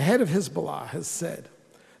 The head of Hezbollah has said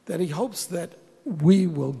that he hopes that we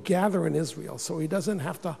will gather in Israel so he doesn't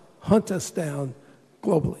have to hunt us down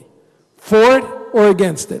globally. For it or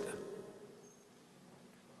against it?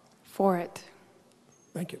 For it.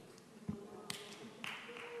 Thank you.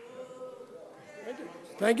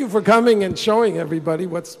 Thank you for coming and showing everybody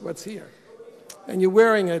what's here. and you're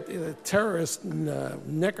wearing a terrorist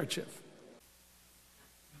neckerchief.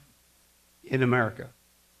 In America.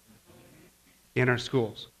 In our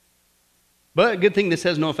schools. But good thing this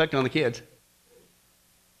has no effect on the kids.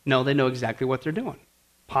 No, they know exactly what they're doing.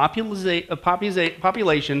 Population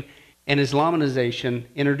and Islamization,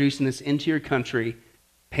 introducing this into your country,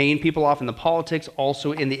 paying people off in the politics,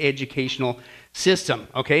 also in the educational system.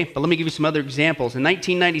 Okay, but let me give you some other examples. In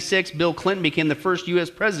 1996, Bill Clinton became the first U.S.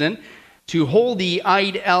 president to hold the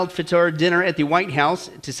Eid al-Fitr dinner at the White House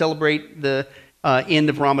to celebrate the end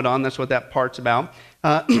of Ramadan. That's what that part's about.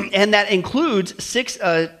 And that includes 6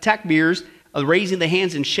 takbirs, raising the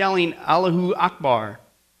hands and shouting Allahu Akbar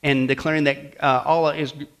and declaring that Allah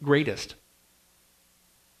is greatest.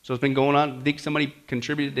 So it's been going on. Think somebody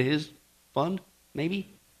contributed to his fund? Maybe?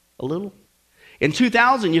 A little? In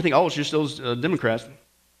 2000, you think, oh, it's just those Democrats.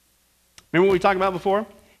 Remember what we talked about before?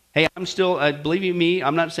 Hey, I'm still, believe you me,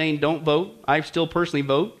 I'm not saying don't vote. I still personally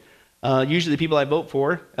vote. Usually the people I vote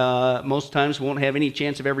for most times won't have any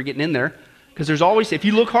chance of ever getting in there. Because there's always, if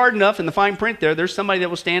you look hard enough in the fine print there's somebody that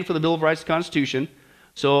will stand for the Bill of Rights, the Constitution.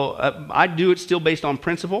 So I do it still based on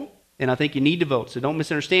principle, and I think you need to vote, so don't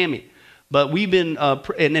misunderstand me. But we've been,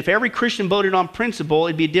 and if every Christian voted on principle,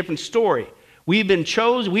 it'd be a different story. We have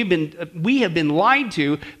been lied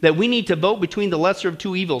to that we need to vote between the lesser of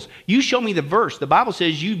two evils. You show me the verse. The Bible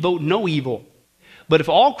says you vote no evil. But if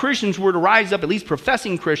all Christians were to rise up, at least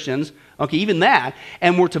professing Christians, okay, even that,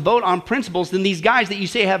 and were to vote on principles, then these guys that you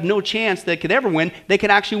say have no chance that could ever win, they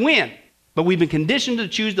could actually win. But we've been conditioned to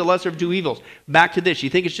choose the lesser of two evils. Back to this. You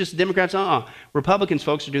think it's just the Democrats? Republicans,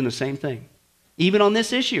 folks, are doing the same thing. Even on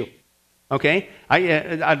this issue. Okay?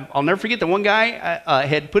 I'll never forget that one guy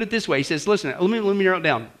had put it this way. He says, listen, let me narrow it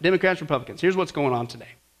down. Democrats, Republicans. Here's what's going on today.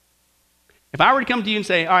 If I were to come to you and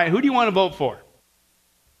say, all right, who do you want to vote for?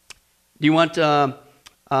 Do you want the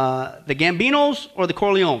Gambinos or the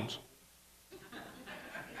Corleones?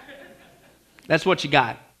 That's what you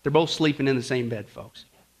got. They're both sleeping in the same bed, folks.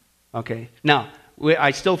 Okay. Now,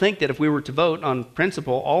 I still think that if we were to vote on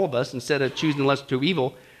principle, all of us, instead of choosing the lesser of two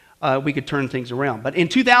evil, we could turn things around. But in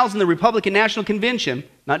 2000, the Republican National Convention,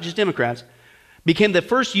 not just Democrats, became the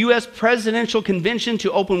first U.S. presidential convention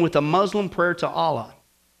to open with a Muslim prayer to Allah.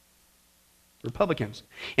 Republicans.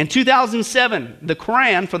 In 2007, the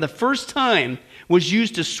Quran, for the first time, was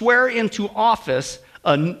used to swear into office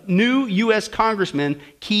a new U.S. Congressman,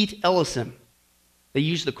 Keith Ellison. They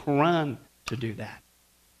used the Quran to do that.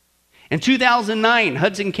 In 2009,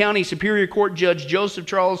 Hudson County Superior Court Judge Joseph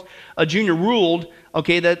Charles Jr. ruled,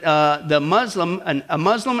 that a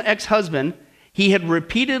Muslim ex-husband, he had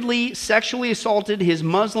repeatedly sexually assaulted his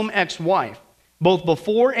Muslim ex-wife, both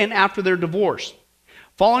before and after their divorce.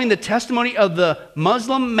 Following the testimony of the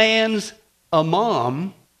Muslim man's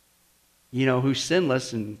imam, who's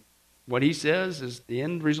sinless, and what he says is the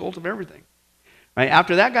end result of everything. Right?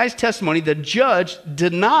 After that guy's testimony, the judge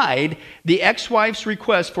denied the ex-wife's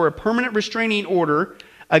request for a permanent restraining order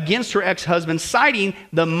against her ex-husband, citing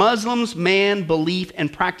the Muslim's man belief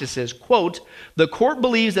and practices. Quote, the court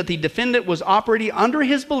believes that the defendant was operating under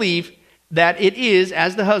his belief that it is,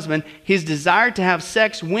 as the husband, his desire to have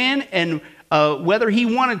sex when and whether he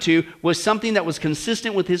wanted to was something that was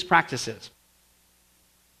consistent with his practices.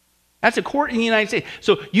 That's a court in the United States.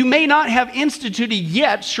 So you may not have instituted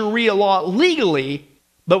yet Sharia law legally,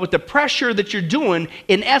 but with the pressure that you're doing,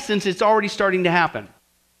 in essence, it's already starting to happen.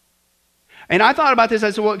 And I thought about this. I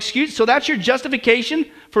said, well, so that's your justification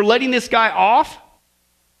for letting this guy off?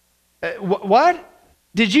 What?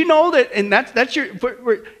 Did you know that, and that's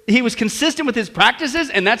he was consistent with his practices,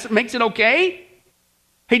 and that makes it okay?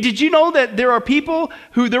 Hey, did you know that there are people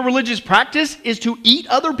who their religious practice is to eat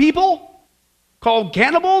other people, called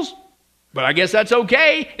cannibals? But I guess that's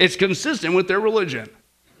okay. It's consistent with their religion.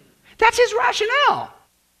 That's his rationale.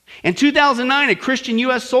 In 2009, a Christian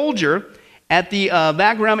U.S. soldier at the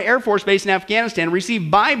Bagram Air Force Base in Afghanistan received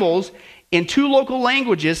Bibles in 2 local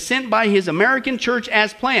languages sent by his American church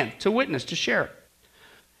as planned to witness, to share.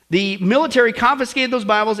 The military confiscated those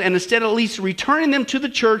Bibles, and instead of at least returning them to the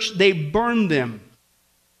church, they burned them.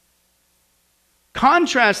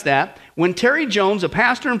 Contrast that when Terry Jones, a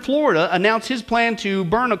pastor in Florida, announced his plan to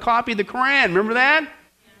burn a copy of the Quran. Remember that?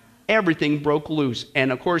 Everything broke loose.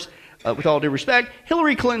 And of course, with all due respect,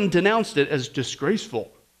 Hillary Clinton denounced it as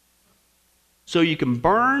disgraceful. So you can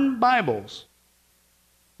burn Bibles,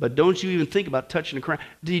 but don't you even think about touching the Quran.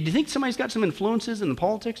 Do you think somebody's got some influences in the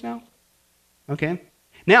politics now? Okay.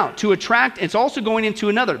 Now, to attract, it's also going into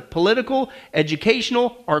another political,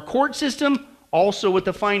 educational, our court system, also with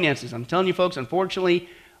the finances. I'm telling you folks, unfortunately,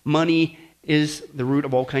 money is the root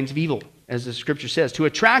of all kinds of evil, as the scripture says. To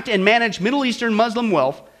attract and manage Middle Eastern Muslim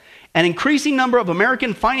wealth An increasing number of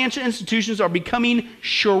American financial institutions are becoming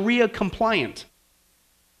Sharia compliant.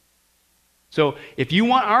 So if you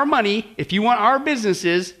want our money, if you want our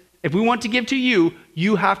businesses, if we want to give to you,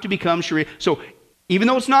 you have to become Sharia. So even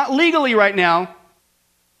though it's not legally right now,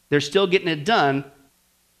 they're still getting it done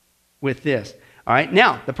with this. All right.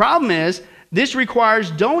 Now, the problem is this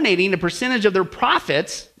requires donating a percentage of their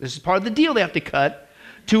profits. This is part of the deal they have to cut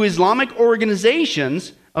to Islamic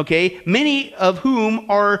organizations, okay, many of whom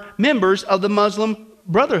are members of the Muslim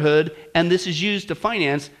Brotherhood, and this is used to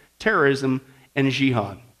finance terrorism and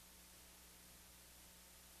jihad.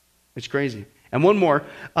 It's crazy. And one more.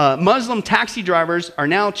 Muslim taxi drivers are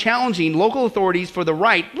now challenging local authorities for the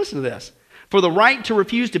right, listen to this, for the right to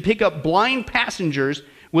refuse to pick up blind passengers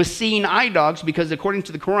with seeing eye dogs because according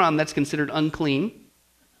to the Quran, that's considered unclean.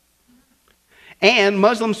 And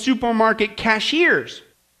Muslim supermarket cashiers,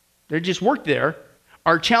 they just work there,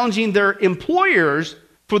 are challenging their employers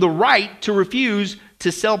for the right to refuse to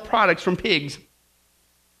sell products from pigs.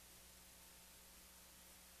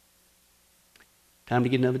 Time to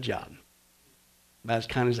get another job. About as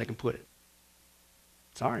kind as I can put it.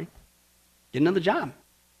 Sorry. Get another job.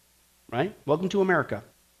 Right? Welcome to America.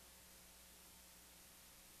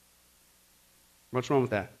 What's wrong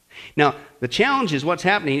with that? Now, the challenge is what's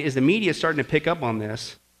happening is the media is starting to pick up on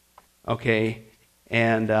this. Okay?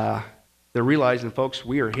 And they're realizing, folks,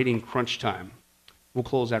 we are hitting crunch time. We'll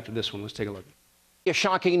close after this one. Let's take a look. A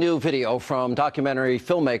shocking new video from documentary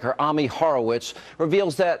filmmaker Ami Horowitz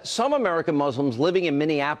reveals that some American Muslims living in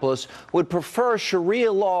Minneapolis would prefer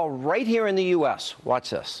Sharia law right here in the U.S.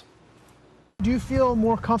 Watch this. Do you feel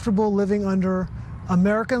more comfortable living under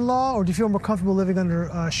American law, or do you feel more comfortable living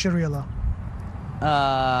under Sharia law?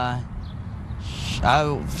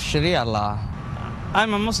 Sharia law.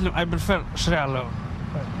 I'm a Muslim. I prefer Sharia law.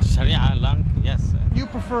 Sharia law, yes. You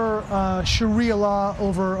prefer Sharia law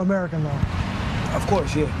over American law? Of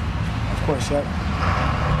course, yeah. Of course, yeah.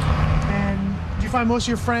 And do you find most of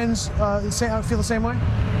your friends feel the same way?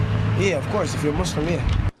 Yeah, of course. If you're Muslim,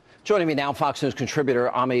 yeah. Joining me now, Fox News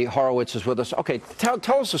contributor Ami Horowitz is with us. Okay,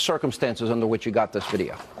 tell us the circumstances under which you got this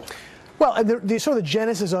video. Well, the sort of the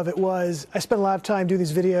genesis of it was I spent a lot of time doing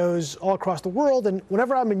these videos all across the world, and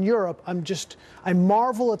whenever I'm in Europe, I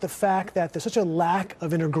marvel at the fact that there's such a lack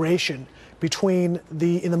of integration between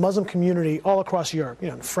in the Muslim community all across Europe,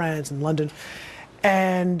 in France and London.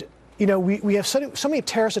 And, we have so many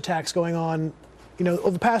terrorist attacks going on.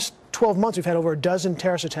 Over the past 12 months, we've had over a dozen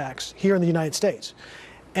terrorist attacks here in the United States.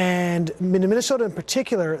 And in Minnesota in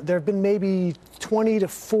particular, there have been maybe 20 to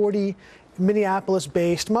 40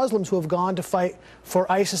 Minneapolis-based Muslims who have gone to fight for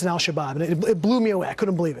ISIS and al-Shabaab. And it blew me away. I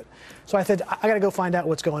couldn't believe it. So I said, I got to go find out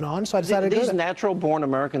what's going on. So I decided to go. Are these natural-born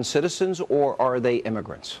American citizens, or are they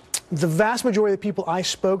immigrants? The vast majority of the people I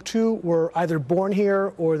spoke to were either born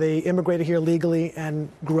here or they immigrated here legally and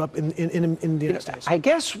grew up in the United States. I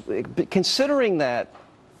guess, considering that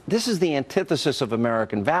this is the antithesis of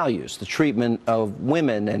American values, the treatment of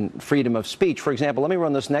women and freedom of speech. For example, let me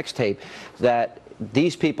run this next tape that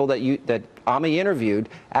these people that Ami interviewed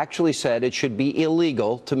actually said it should be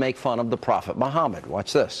illegal to make fun of the Prophet Muhammad.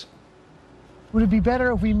 Watch this. Would it be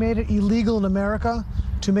better if we made it illegal in America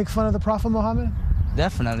to make fun of the Prophet Muhammad?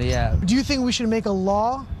 Definitely, yeah. Do you think we should make a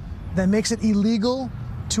law that makes it illegal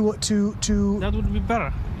to That would be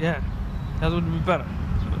better, yeah. That would be better.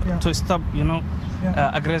 Yeah. To stop,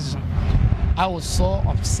 aggression. I was so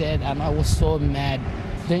upset and I was so mad.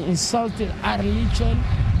 They insulted our religion,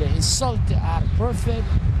 they insulted our prophet,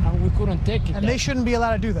 and we couldn't take it. And they shouldn't be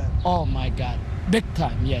allowed to do that. Oh my God, big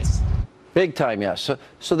time, yes. Big time, yes.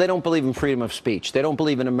 So they don't believe in freedom of speech. They don't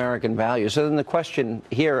believe in American values. So then the question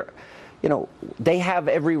here, they have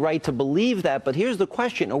every right to believe that, but here's the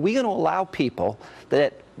question. Are we going to allow people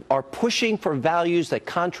that are pushing for values that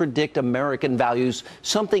contradict American values,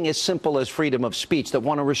 something as simple as freedom of speech, that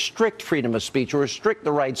want to restrict freedom of speech or restrict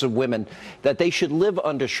the rights of women, that they should live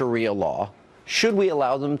under Sharia law? Should we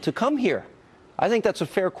allow them to come here? I think that's a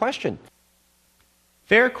fair question.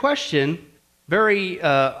 Fair question. Very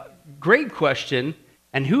great question.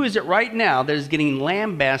 And who is it right now that is getting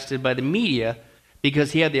lambasted by the media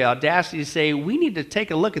because he had the audacity to say, we need to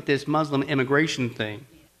take a look at this Muslim immigration thing?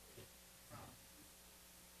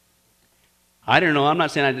 I don't know. I'm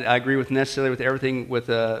not saying I agree with necessarily with everything with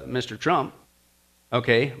Mr. Trump.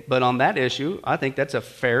 Okay, but on that issue, I think that's a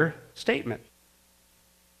fair statement.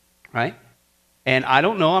 Right? And I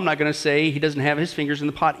don't know. I'm not going to say he doesn't have his fingers in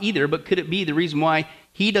the pot either, but could it be the reason why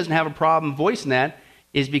he doesn't have a problem voicing that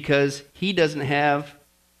is because he doesn't have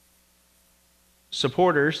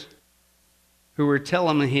supporters who were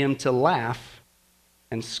telling him to laugh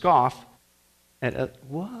and scoff at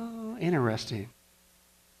whoa, interesting.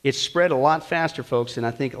 It's spread a lot faster, folks, than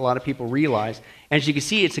I think a lot of people realize. As you can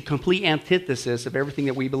see, it's a complete antithesis of everything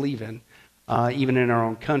that we believe in, even in our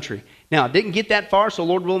own country. Now, it didn't get that far, so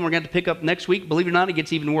Lord willing, we're going to pick up next week. Believe it or not, it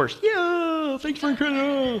gets even worse. Yeah, thanks for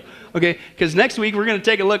encouraging. Okay, because next week we're going to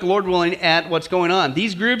take a look, Lord willing, at what's going on.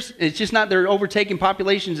 These groups, it's just not they're overtaking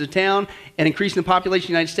populations of town and increasing the population of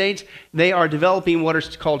the United States. They are developing what are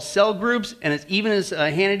called cell groups, and it's, even as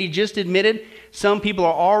Hannity just admitted, some people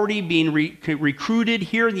are already being recruited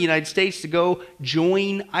here in the United States to go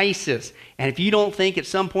join ISIS. And if you don't think at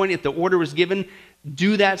some point, if the order was given,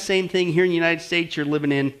 do that same thing here in the United States, you're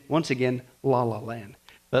living in, once again, la-la land.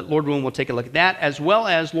 But Lord willing, we'll take a look at that, as well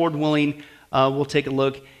as, Lord willing, we'll take a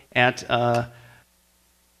look at a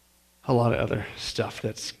lot of other stuff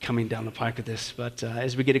that's coming down the pike of this. But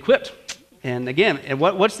as we get equipped, and again,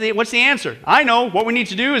 what's the answer? I know what we need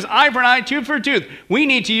to do is eye for an eye, tooth for a tooth. We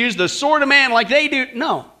need to use the sword of man like they do.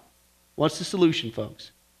 No. What's the solution,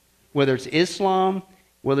 folks? Whether it's Islam,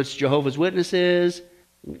 whether it's Jehovah's Witnesses,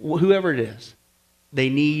 whoever it is, they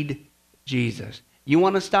need Jesus. You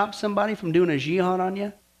want to stop somebody from doing a jihad on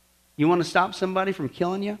you? You want to stop somebody from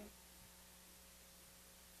killing you?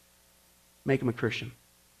 Make them a Christian,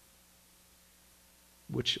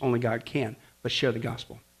 which only God can, but share the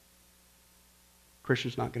gospel.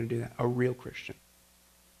 Christian's not going to do that. A real Christian.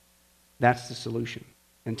 That's the solution.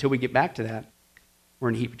 Until we get back to that, we're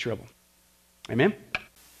in a heap of trouble. Amen?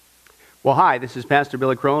 Well, hi, this is Pastor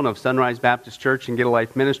Billy Crone of Sunrise Baptist Church and Get a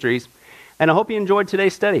Life Ministries, and I hope you enjoyed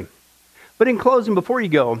today's study. But in closing, before you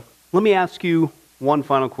go, let me ask you one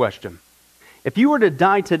final question. If you were to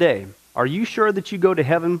die today, are you sure that you go to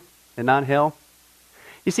heaven and not hell?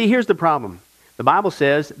 You see, here's the problem. The Bible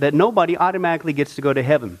says that nobody automatically gets to go to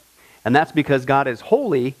heaven. And that's because God is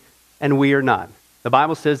holy and we are not. The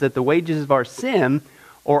Bible says that the wages of our sin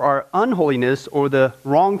or our unholiness or the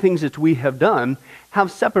wrong things that we have done have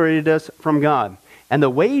separated us from God. And the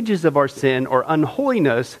wages of our sin or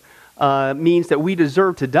unholiness means that we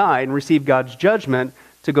deserve to die and receive God's judgment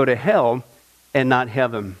to go to hell and not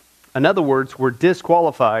heaven. In other words, we're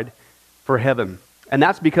disqualified for heaven. And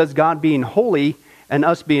that's because God being holy and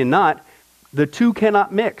us being not, the two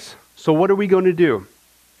cannot mix. So what are we going to do?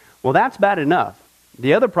 Well, that's bad enough.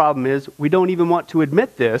 The other problem is we don't even want to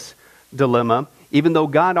admit this dilemma, even though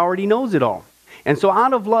God already knows it all. And so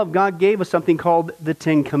out of love, God gave us something called the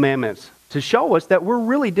Ten Commandments to show us that we're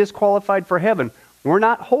really disqualified for heaven. We're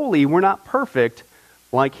not holy. We're not perfect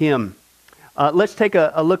like Him. Let's take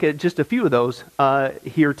a look at just a few of those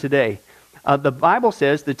here today. The Bible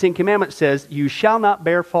says, the Ten Commandments says, you shall not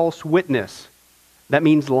bear false witness. That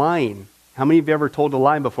means lying. How many of you ever told a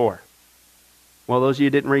lie before? Well, those of you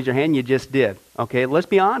who didn't raise your hand, you just did. Okay, let's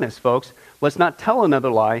be honest, folks. Let's not tell another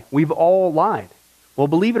lie. We've all lied. Well,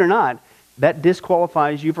 believe it or not, that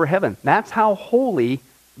disqualifies you for heaven. That's how holy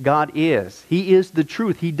God is. He is the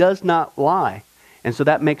truth. He does not lie. And so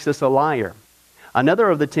that makes us a liar. Another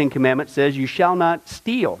of the Ten Commandments says, you shall not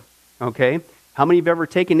steal. Okay? How many of you have ever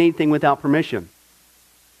taken anything without permission?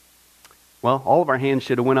 Well, all of our hands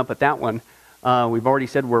should have went up at that one. We've already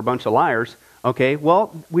said we're a bunch of liars. Okay,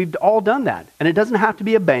 well, we've all done that. And it doesn't have to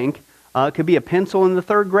be a bank. It could be a pencil in the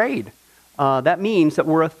third grade. That means that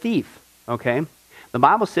we're a thief. Okay? The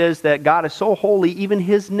Bible says that God is so holy, even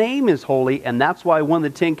His name is holy. And that's why one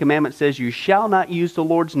of the Ten Commandments says, you shall not use the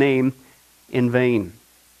Lord's name in vain.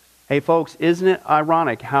 Hey, folks, isn't it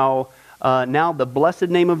ironic how now the blessed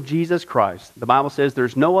name of Jesus Christ, the Bible says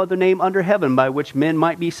there's no other name under heaven by which men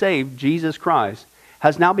might be saved, Jesus Christ,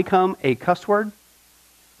 has now become a cuss word?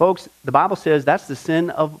 Folks, the Bible says that's the sin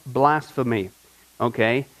of blasphemy,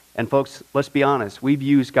 okay? And folks, let's be honest. We've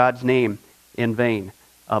used God's name in vain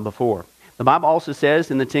before. The Bible also says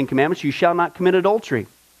in the Ten Commandments, you shall not commit adultery.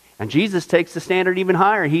 And Jesus takes the standard even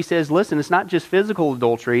higher. He says, listen, it's not just physical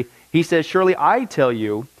adultery. He says, surely I tell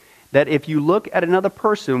you that if you look at another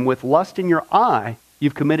person with lust in your eye,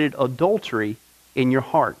 you've committed adultery in your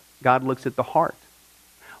heart. God looks at the heart.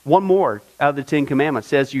 One more out of the Ten Commandments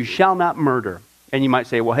says, you shall not murder. And you might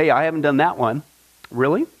say, well, hey, I haven't done that one.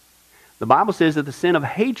 Really? The Bible says that the sin of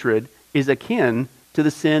hatred is akin to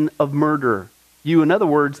the sin of murder. You, in other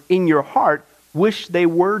words, in your heart, wish they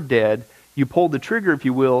were dead. You pulled the trigger, if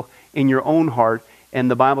you will, in your own heart. And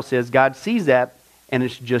the Bible says God sees that, and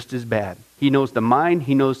it's just as bad. He knows the mind,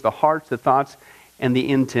 He knows the hearts, the thoughts, and the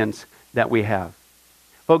intents that we have.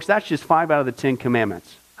 Folks, that's just 5 out of the 10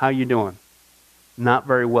 commandments. How you doing? Not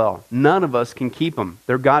very well. None of us can keep them.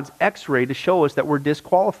 They're God's x-ray to show us that we're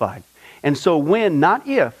disqualified. And so when, not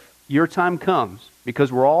if, your time comes,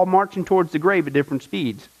 because we're all marching towards the grave at different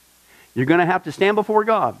speeds, you're going to have to stand before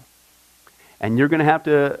God. And you're going to have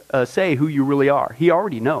to say who you really are. He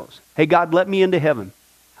already knows. Hey, God, let me into heaven.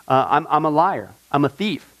 I'm a liar. I'm a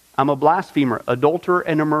thief. I'm a blasphemer, adulterer,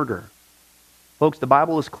 and a murderer. Folks, the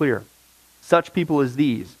Bible is clear. Such people as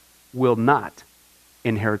these will not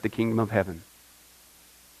inherit the kingdom of heaven.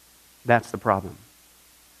 That's the problem.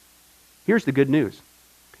 Here's the good news.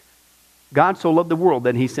 God so loved the world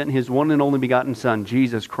that he sent his one and only begotten Son,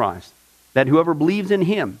 Jesus Christ, that whoever believes in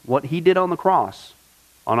him, what he did on the cross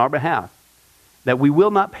on our behalf, that we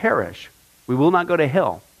will not perish, we will not go to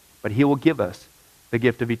hell, but he will give us the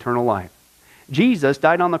gift of eternal life. Jesus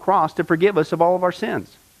died on the cross to forgive us of all of our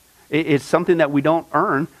sins. It's something that we don't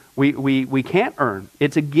earn. We can't earn.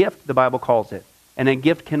 It's a gift, the Bible calls it, and a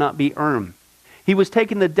gift cannot be earned. He was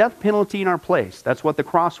taking the death penalty in our place. That's what the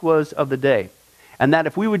cross was of the day. And that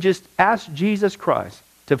if we would just ask Jesus Christ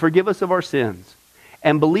to forgive us of our sins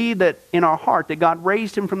and believe that in our heart that God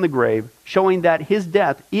raised him from the grave, showing that his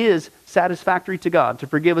death is satisfactory to God to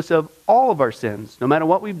forgive us of all of our sins, no matter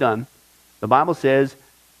what we've done, the Bible says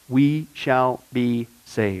we shall be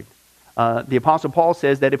saved. The Apostle Paul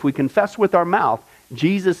says that if we confess with our mouth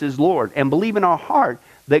Jesus is Lord and believe in our heart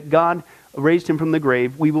that God raised him from the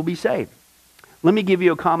grave, we will be saved. Let me give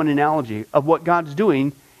you a common analogy of what God's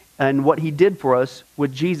doing and what he did for us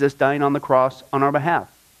with Jesus dying on the cross on our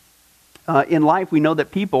behalf. In life, we know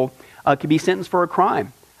that people can be sentenced for a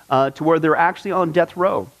crime to where they're actually on death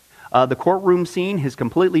row. The courtroom scene is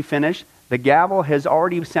completely finished. The gavel has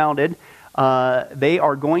already sounded. They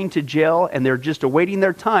are going to jail, and they're just awaiting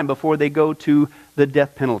their time before they go to the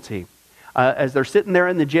death penalty. As they're sitting there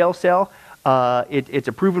in the jail cell, it's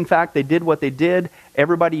a proven fact they did what they did.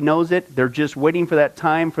 Everybody knows it. They're just waiting for that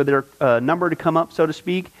time for their number to come up, so to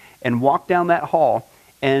speak, and walk down that hall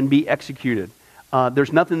and be executed.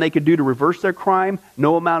 There's nothing they could do to reverse their crime.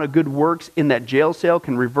 No amount of good works in that jail cell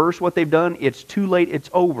can reverse what they've done. It's too late. It's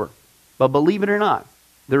over. But believe it or not,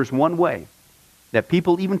 there's one way that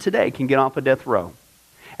people even today can get off a death row.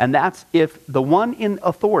 And that's if the one in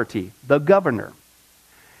authority, the governor,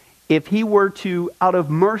 if he were to, out of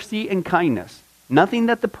mercy and kindness, nothing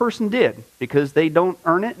that the person did, because they don't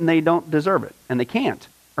earn it and they don't deserve it, and they can't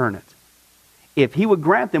earn it, if he would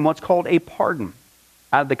grant them what's called a pardon,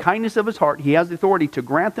 out of the kindness of his heart, he has the authority to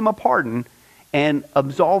grant them a pardon and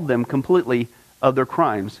absolve them completely of their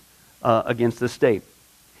crimes against the state.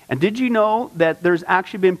 And did you know that there's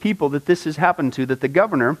actually been people that this has happened to, that the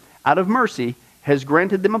governor, out of mercy, has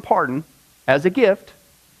granted them a pardon as a gift,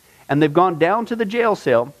 and they've gone down to the jail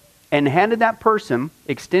cell and handed that person,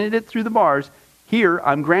 extended it through the bars, here,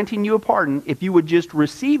 I'm granting you a pardon. If you would just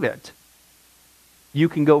receive it, you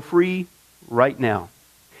can go free right now.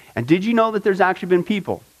 And did you know that there's actually been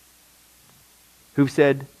people who've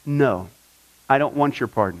said, no, I don't want your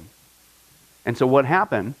pardon. And so what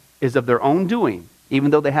happened is, of their own doing,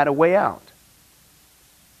 even though they had a way out,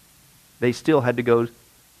 they still had to go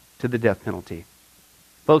to the death penalty.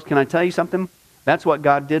 Folks, can I tell you something? That's what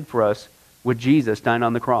God did for us with Jesus dying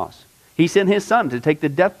on the cross. He sent his Son to take the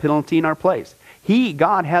death penalty in our place.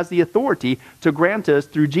 God has the authority to grant us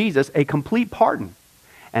through Jesus a complete pardon.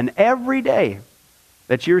 And every day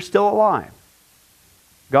that you're still alive,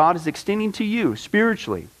 God is extending to you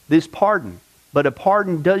spiritually this pardon. But a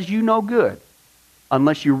pardon does you no good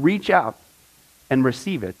unless you reach out and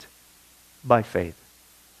receive it by faith.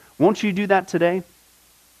 Won't you do that today?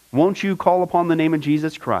 Won't you call upon the name of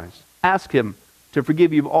Jesus Christ? Ask him to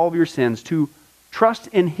forgive you of all of your sins, to trust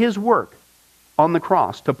in his work on the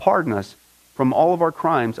cross to pardon us from all of our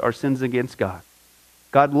crimes, our sins against God.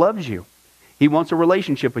 God loves you. He wants a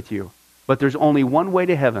relationship with you. But there's only one way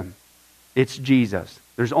to heaven. It's Jesus.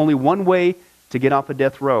 There's only one way to get off a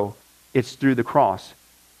death row. It's through the cross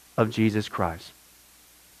of Jesus Christ.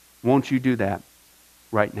 Won't you do that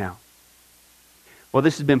right now? Well,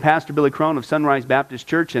 this has been Pastor Billy Crone of Sunrise Baptist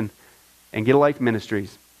Church and Get a Life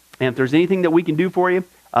Ministries. And if there's anything that we can do for you,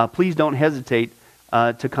 please don't hesitate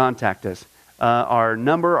to contact us. Our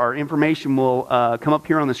number, our information will come up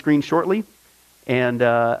here on the screen shortly. And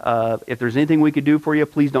if there's anything we could do for you,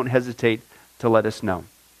 please don't hesitate to let us know.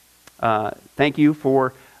 Thank you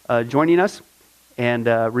for joining us. And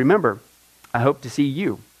remember, I hope to see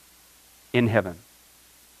you in heaven.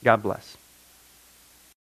 God bless.